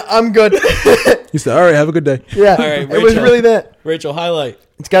 "No, man, I'm good." He said, "All right, have a good day." Yeah, All right, it was Rachel. really that. Rachel, highlight.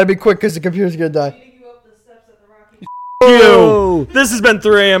 It's got to be quick because the computer's gonna die. Beating you up the steps at the Rocky. Oh. This has been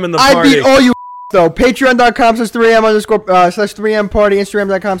 3 a.m. in the I party. beat all you though. Patreon.com/3M_/3M party.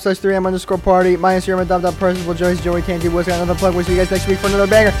 Instagram.com/3M_party. My Instagram at Dom.Personal. Joey's Joey Tangy. What's got another plug? We'll see you guys next week for another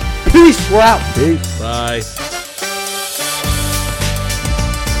banger. Peace. We're out. Peace. Bye.